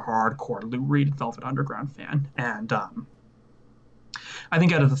he was a hardcore Lou Reed Velvet Underground fan, and I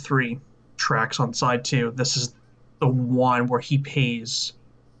think out of the 3 tracks on side 2, this is the one where he pays,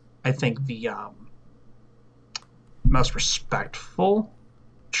 I think, the most respectful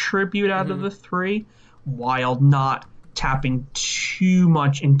tribute out of the 3, while not tapping too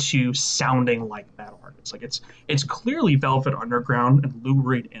much into sounding like that artist. Like it's clearly Velvet Underground and Lou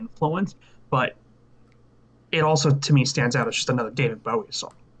Reed influence, but it also to me stands out as just another David Bowie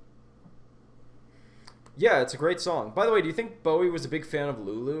song. Yeah, it's a great song. By the way, do you think Bowie was a big fan of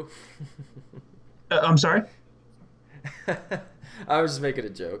Lulu? I'm sorry? I was just making a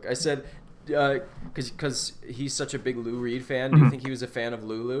joke. I said, because he's such a big Lou Reed fan. Do you think he was a fan of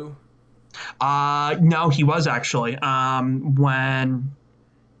Lulu? No, he was actually. When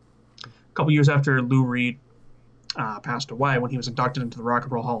a couple years after Lou Reed passed away, when he was inducted into the Rock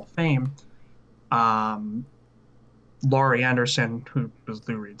and Roll Hall of Fame, Laurie Anderson, who was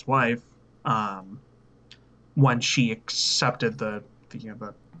Lou Reed's wife, when she accepted the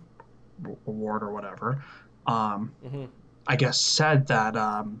award or whatever, I guess said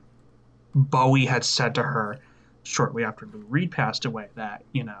that Bowie had said to her shortly after Lou Reed passed away that,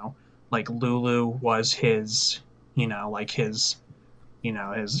 like Lulu was his, like his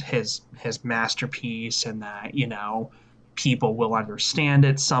masterpiece, and that, people will understand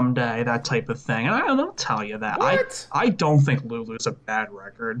it someday, that type of thing. And I'll tell you that. What? I don't think Lulu's a bad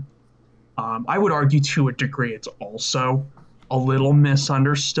record. I would argue to a degree it's also a little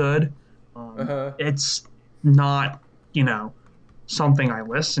misunderstood. It's not, something I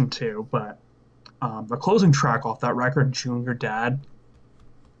listen to, but the closing track off that record, Junior Dad,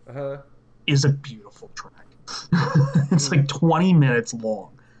 is a beautiful track. It's like 20 minutes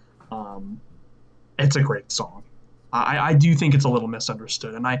long. It's a great song. I do think it's a little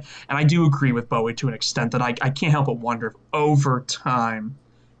misunderstood, and I do agree with Bowie to an extent that I can't help but wonder if over time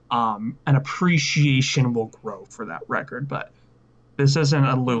an appreciation will grow for that record. But this isn't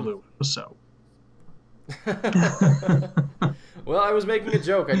a Lulu episode. Well, I was making a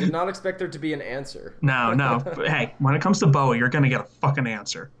joke. I did not expect there to be an answer. No. But hey, when it comes to Bowie, you're gonna get a fucking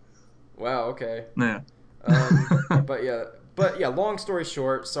answer. Wow. Okay. Yeah. But yeah. Long story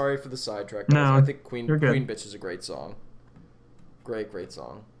short, sorry for the sidetrack. No, I think Queen good. Bitch is a great song. Great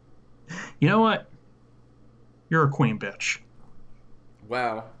song. You know what? You're a queen bitch.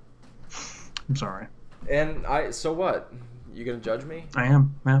 Wow. I'm sorry. And so what? You gonna judge me? I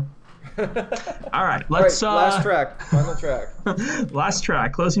am. Yeah. All right, let's last track, final track. Last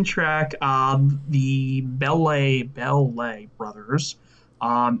track, closing track, the Belay Brothers.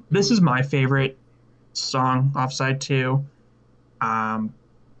 This is my favorite song off side 2. I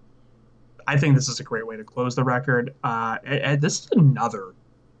think this is a great way to close the record. This is another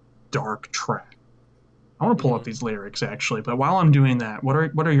dark track. I want to pull up these lyrics actually, but while I'm doing that, what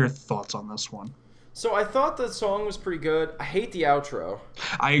are your thoughts on this one? So I thought the song was pretty good. I hate the outro.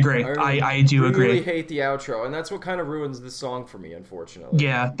 I agree. I do agree. I really hate the outro, and that's what kind of ruins the song for me, unfortunately.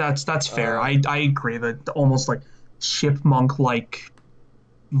 Yeah, that's fair. I agree that almost like chipmunk-like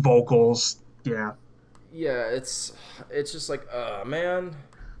vocals. Yeah. Yeah, it's just like, man.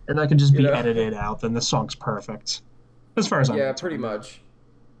 And that can just be edited out, then the song's perfect. As far as I'm concerned. Yeah, pretty much.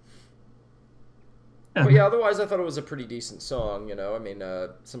 Yeah. But yeah, otherwise I thought it was a pretty decent song, I mean,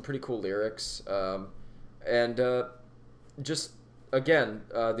 some pretty cool lyrics. And just, again,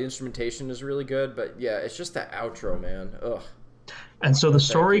 the instrumentation is really good, but yeah, it's just that outro, man. Ugh. And so the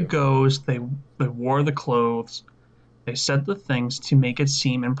story goes, they wore the clothes, they said the things to make it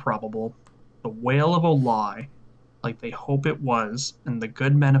seem improbable, the wail of a lie, like they hope it was, and the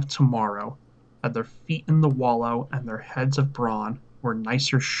good men of tomorrow had their feet in the wallow and their heads of brawn were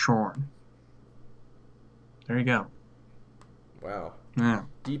nicer shorn. There you go. Wow. Yeah.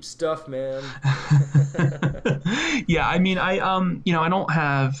 Deep stuff, man. Yeah, I mean, I don't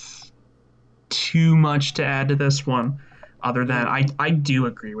have too much to add to this one, other than I do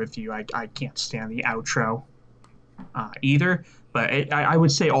agree with you. I can't stand the outro either, but I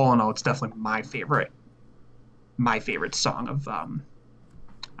would say all in all, it's definitely my favorite song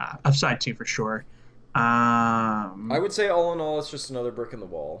of side 2 for sure. I would say all in all, it's just another brick in the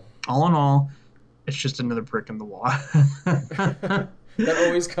wall. All in all, it's just another brick in the wall. That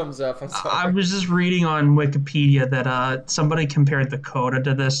always comes up. I'm sorry. I was just reading on Wikipedia that somebody compared the coda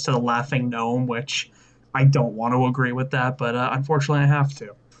to this to the Laughing Gnome, which I don't want to agree with that, but unfortunately I have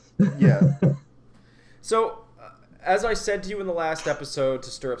to. Yeah. So, as I said to you in the last episode to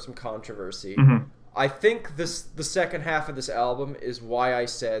stir up some controversy, I think the second half of this album is why I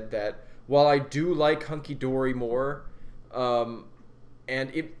said that while I do like Hunky Dory more, Hunky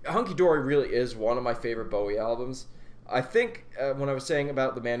Dory really is one of my favorite Bowie albums. I think when I was saying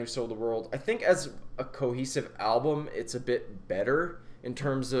about The Man Who Sold the World, I think as a cohesive album, it's a bit better in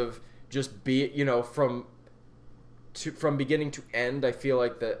terms of just from beginning to end. I feel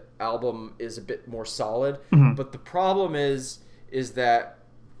like the album is a bit more solid. But the problem is that,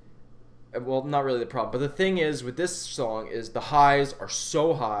 well, not really the problem, but the thing is with this song is the highs are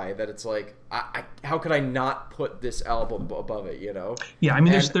so high that it's like, how could I not put this album above it, Yeah, I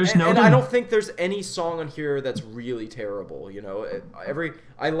mean, there's no... And I don't think there's any song on here that's really terrible,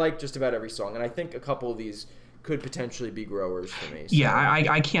 I like just about every song, and I think a couple of these could potentially be growers for me. So. Yeah,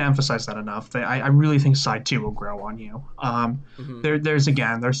 I can't emphasize that enough. I really think side two will grow on you.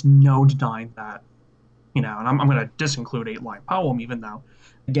 There's no denying that, and I'm going to disinclude 8-Line Poem, even though,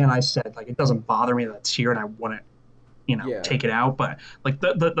 again, I said, like, it doesn't bother me that it's here and I wouldn't, take it out. But, like,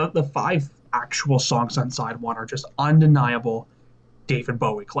 the 5 actual songs on side one are just undeniable David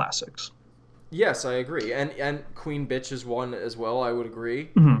Bowie classics. Yes, I agree, and Queen Bitch is one as well. I would agree,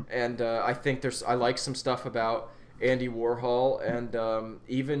 and I think I like some stuff about Andy Warhol, and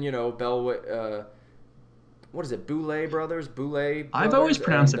even what is it, Boulay Brothers? I've always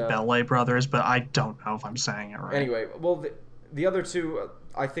pronounced it Belay Brothers, but I don't know if I'm saying it right. Anyway, well, the other two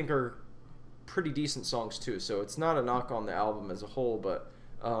I think are pretty decent songs too. So it's not a knock on the album as a whole, but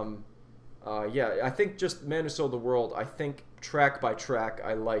yeah, I think just Man Who Sold the World, I think track by track,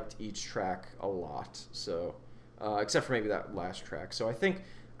 I liked each track a lot. So, except for maybe that last track. So I think,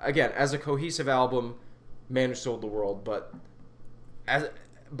 again, as a cohesive album, Man Who Sold the World, but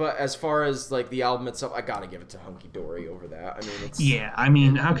as far as like the album itself, I gotta give it to Hunky Dory over that. I mean, it's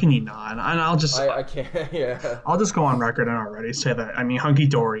how can you not? And I can't. Yeah, I'll just go on record and already say that. I mean, Hunky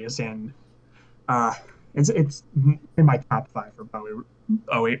Dory is in, it's in my top 5 for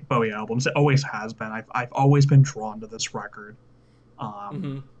Bowie albums. It always has been. I've always been drawn to this record.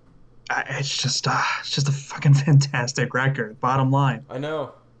 It's just a fucking fantastic record. Bottom line. I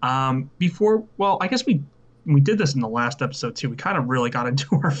know. I guess we did this in the last episode too. We kind of really got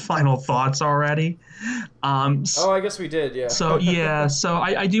into our final thoughts already. I guess we did. Yeah. So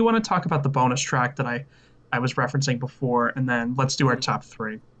I do want to talk about the bonus track that I was referencing before, and then let's do our top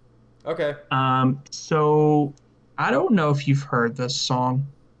 3. Okay. So I don't know if you've heard this song,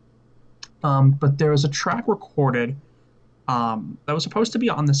 but there was a track recorded that was supposed to be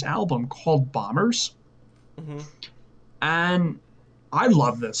on this album called Bombers. And I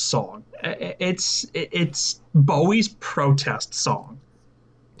love this song. It's Bowie's protest song.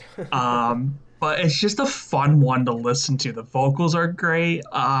 But it's just a fun one to listen to. The vocals are great.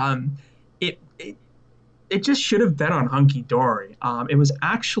 It just should have been on Hunky Dory. It was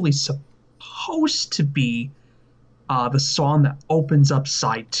actually supposed to be the song that opens up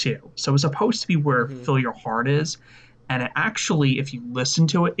side 2. So it was supposed to be where Fill Your Heart is. And it actually, if you listen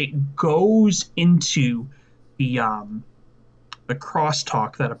to it, it goes into the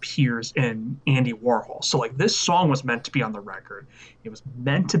crosstalk that appears in Andy Warhol. So like this song was meant to be on the record. It was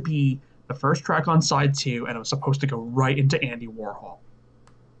meant to be the first track on side 2, and it was supposed to go right into Andy Warhol.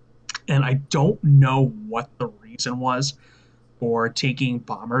 And I don't know what the reason was for taking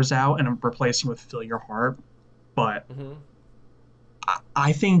Bombers out and replacing with Fill Your Heart, but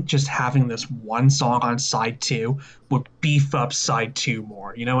I think just having this one song on side 2 would beef up side 2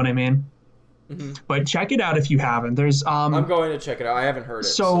 more. You know what I mean? But check it out if you haven't. There's I'm going to check it out. I haven't heard it.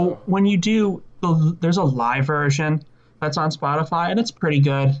 So when you do, there's a live version that's on Spotify, and it's pretty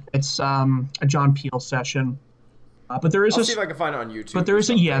good. It's a John Peel session. But there is I'll see if I can find it on YouTube. But there is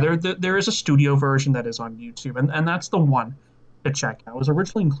there is a studio version that is on YouTube, and that's the one to check out. It was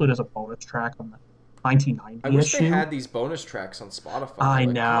originally included as a bonus track on the 1990 I wish issue. they had these bonus tracks on Spotify. I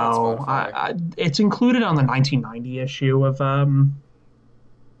know. It's included on the 1990 issue of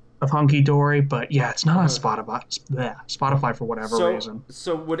Hunky Dory, but yeah, it's not on Spotify for whatever reason.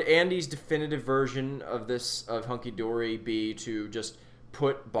 So would Andy's definitive version of Hunky Dory be to just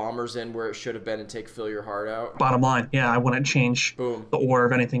put Bombers in where it should have been and take Fill Your Heart out? Bottom line, yeah, I wouldn't change the order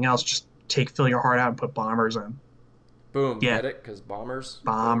of anything else. Just take Fill Your Heart out and put Bombers in. Boom, get it? Because Bombers.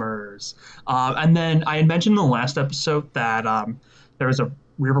 And then I had mentioned in the last episode that there was a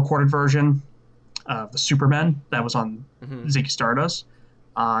re-recorded version of the Superman that was on Ziggy Stardust.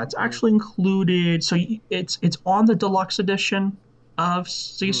 It's actually included, so it's on the deluxe edition of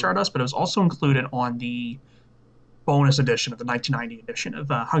Ziggy Stardust, but it was also included on the bonus edition of the 1990 edition of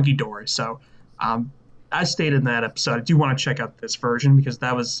Hunky Dory. So, as stated in that episode, I do want to check out this version because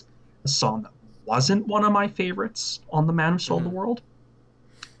that was a song that wasn't one of my favorites on The Man Who Sold the World.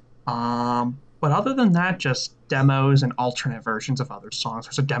 But other than that, just demos and alternate versions of other songs.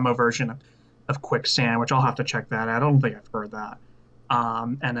 There's a demo version of Quicksand, which I'll have to check that out. I don't think I've heard that.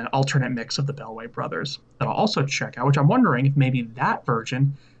 And an alternate mix of the Bellway Brothers that I'll also check out, which I'm wondering if maybe that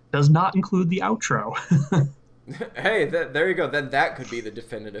version does not include the outro. Hey, there you go. Then that could be the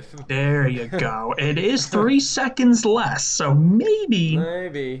definitive. There you go. It is 3 seconds less, so maybe.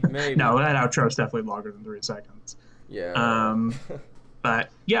 No, that outro is definitely longer than 3 seconds. Yeah. But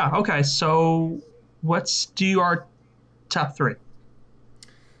yeah, okay. So let's do our top 3.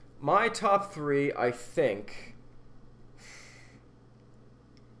 My top 3, I think.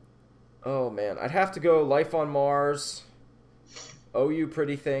 Oh man, I'd have to go Life on Mars, Oh You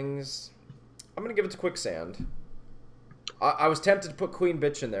Pretty Things, I'm gonna give it to Quicksand. I was tempted to put Queen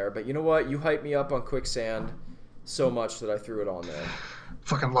Bitch in there, but you know what? You hyped me up on Quicksand so much that I threw it on there.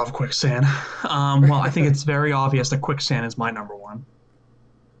 Fucking love Quicksand. Well, I think it's very obvious that Quicksand is my number one.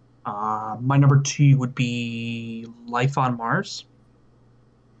 My number two would be Life on Mars.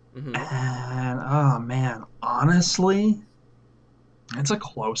 Mm-hmm. And, oh man, honestly, it's a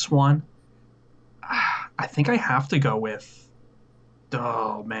close one. I think I have to go with,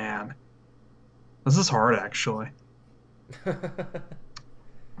 oh man, this is hard actually.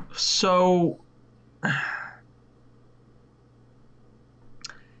 So,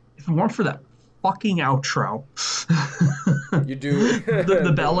 if it weren't for that fucking outro, you do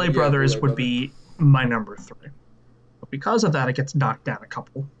the Ballet Brothers would be my number three. But because of that, it gets knocked down a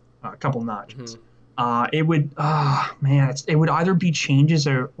couple notches. Mm-hmm. It would, man, it would either be Changes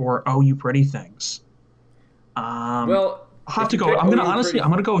or Oh You Pretty Things. Well, I'll have to go. I'm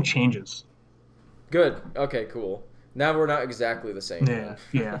gonna go with Changes. Good. Okay. Cool. Now we're not exactly the same. Yeah.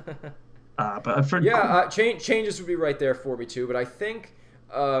 Yeah. But for Changes would be right there for me too. But I think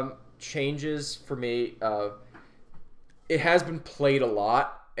Changes for me, it has been played a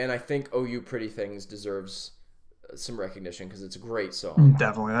lot, and I think "Oh You Pretty Things" deserves some recognition because it's a great song.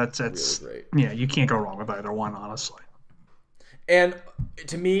 Definitely, that's really great. Yeah, you can't go wrong with either one, honestly. And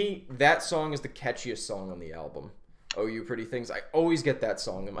to me, that song is the catchiest song on the album. Oh You Pretty Things. I always get that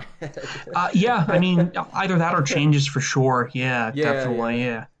song in my head. Yeah, I mean, either that or Changes for sure. Yeah, definitely,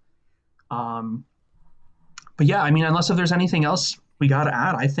 yeah. But yeah, I mean, unless if there's anything else we got to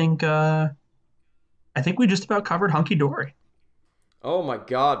add, I think we just about covered Hunky Dory. Oh my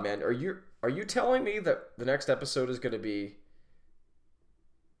God, man! Are you telling me that the next episode is going to be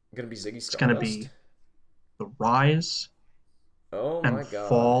Ziggy Stardust? It's going to be the rise and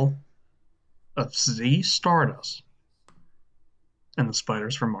fall of Ziggy Stardust and the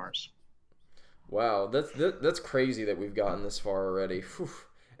Spiders from Mars. Wow, that's crazy that we've gotten this far already. Whew.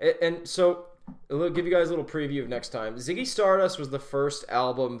 And so, I'll give you guys a little preview of next time. Ziggy Stardust was the first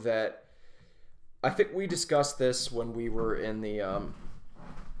album that I think we discussed this when we were in the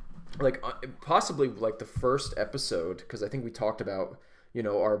possibly like the first episode, because I think we talked about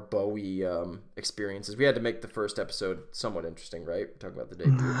our Bowie experiences. We had to make the first episode somewhat interesting, right? We're talking about the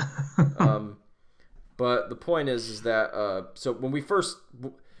debut. But the point is that so when we first,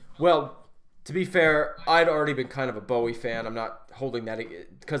 well, to be fair, I'd already been kind of a Bowie fan. I'm not holding that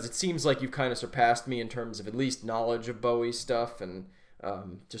because it seems like you've kind of surpassed me in terms of at least knowledge of Bowie stuff, and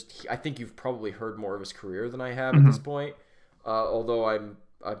I think you've probably heard more of his career than I have at this point. Although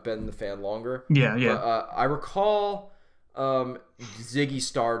I've been the fan longer. Yeah. But, I recall Ziggy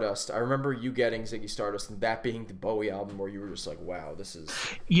Stardust. I remember you getting Ziggy Stardust and that being the Bowie album where you were just like, wow, this is...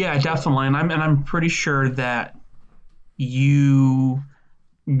 Yeah, definitely. And I'm pretty sure that you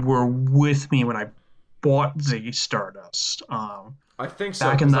were with me when I bought Ziggy Stardust. I think so.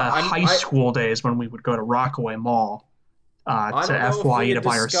 Back in the high school days when we would go to Rockaway Mall to FYE to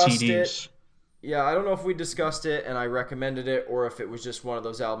buy our CDs. Yeah, I don't know if we discussed it and I recommended it, or if it was just one of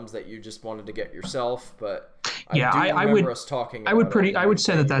those albums that you just wanted to get yourself. But I remember us talking. I would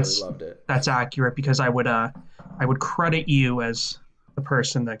say that that's accurate, because I would credit you as the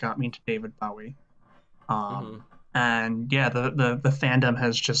person that got me into David Bowie. And yeah, the fandom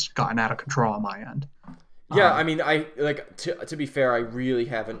has just gotten out of control on my end. Yeah, I mean, to be fair, I really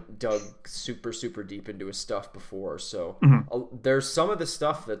haven't dug super super deep into his stuff before, so there's some of the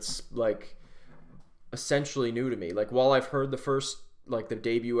stuff that's like essentially new to me. Like, while I've heard the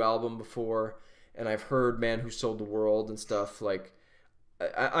debut album before, and I've heard Man Who Sold the World and stuff, like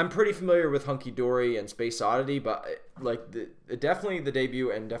I'm pretty familiar with Hunky Dory and Space Oddity, but like definitely the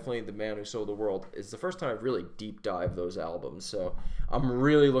debut and definitely the Man Who Sold the World is the first time I've really deep dived those albums. So I'm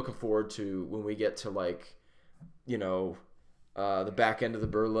really looking forward to when we get to the back end of the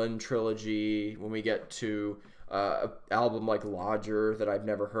Berlin trilogy, when we get to an album like Lodger that I've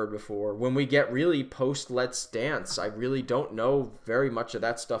never heard before, when we get really post Let's Dance. I really don't know very much of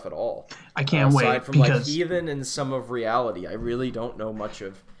that stuff at all. I can't wait. Aside from like Heathen and some of Reality, I really don't know much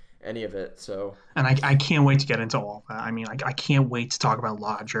of any of it. So, and I can't wait to get into all of that. I mean, I can't wait to talk about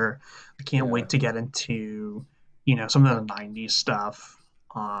Lodger. I can't wait to get into some of the 90s stuff.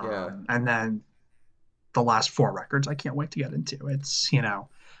 And then the last 4 records I can't wait to get into. It's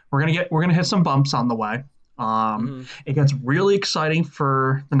we're gonna hit some bumps on the way. It gets really exciting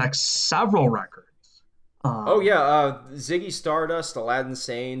for the next several records. Ziggy Stardust, Aladdin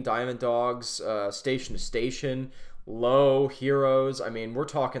Sane, Diamond Dogs, Station to Station, Low, Heroes. I mean, we're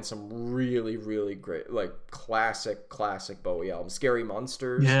talking some really, really great, like classic Bowie albums. Scary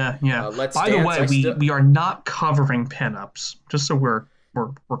Monsters. Yeah. Let's By Dance. the way, we are not covering pinups, just so we're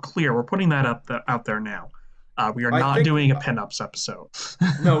we're clear. We're putting that out there now. We are I not think doing a pinups episode.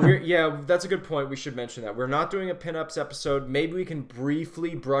 no, that's a good point. We should mention that we're not doing a pinups episode. Maybe we can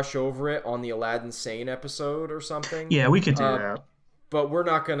briefly brush over it on the Aladdin Sane episode or something. Yeah, we could do that. But we're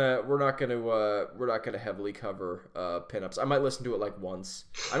not gonna heavily cover pinups. I might listen to it like once.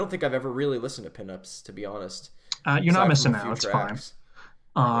 I don't think I've ever really listened to pinups, to be honest. You're not missing out. It's fine.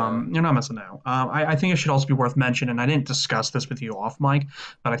 You're not missing out. I think it should also be worth mentioning, and I didn't discuss this with you off mic,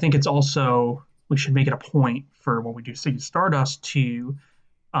 but I think it's also we should make it a point for when we do Ziggy Stardust to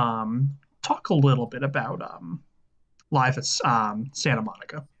talk a little bit about live at Santa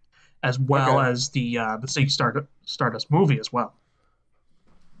Monica, as well as the Ziggy Stardust movie as well.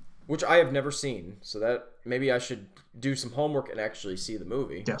 Which I have never seen, so that maybe I should do some homework and actually see the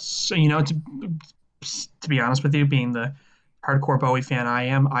movie. Yes, so, to be honest with you, being the hardcore Bowie fan I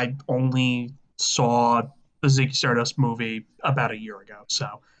am, I only saw the Ziggy Stardust movie about a year ago,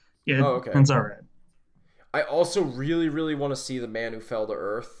 so it's all right. I also really, really want to see The Man Who Fell to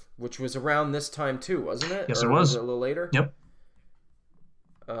Earth, which was around this time too, wasn't it? Yes, it was. Was it a little later? Yep.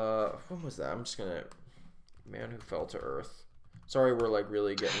 When was that? I'm just gonna Man Who Fell to Earth. Sorry, we're like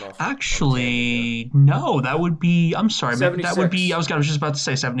really getting off. Actually, no, that would be. I'm sorry, man. That would be. I was just about to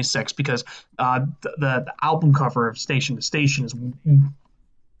say 76 because the album cover of Station to Station is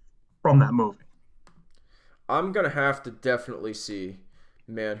from that movie. I'm gonna have to definitely see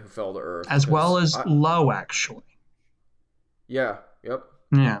Man Who Fell to Earth, as well as Low, actually. Yeah. Yep.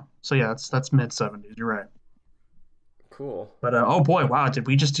 Yeah. So yeah, that's mid 70s. You're right. Cool. But oh boy, wow! Did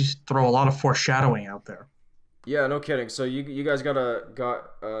we just throw a lot of foreshadowing out there? Yeah, no kidding. So you guys got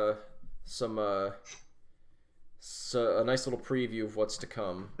some a nice little preview of what's to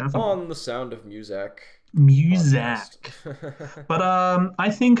come. Definitely. On The Sound of Music. But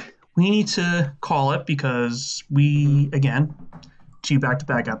I think we need to call it because we again 2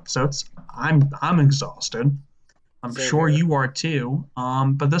 back-to-back episodes. I'm exhausted. I'm sure you are too.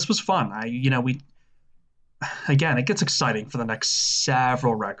 But this was fun. Again, it gets exciting for the next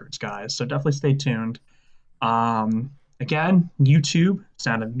several records, guys. So definitely stay tuned. Again, YouTube,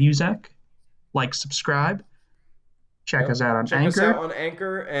 Sound of Music. Like, subscribe. Check us out on Anchor. Check us out on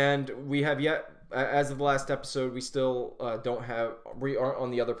Anchor, and we have yet, as of the last episode, we still we aren't on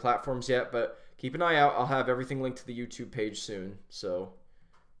the other platforms yet, but keep an eye out. I'll have everything linked to the YouTube page soon. So,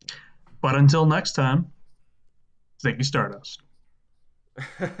 but until next time, Ziggy Stardust.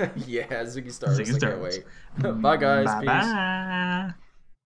 Yeah, Ziggy Stardust. I can't wait. Bye, guys. Bye. Peace.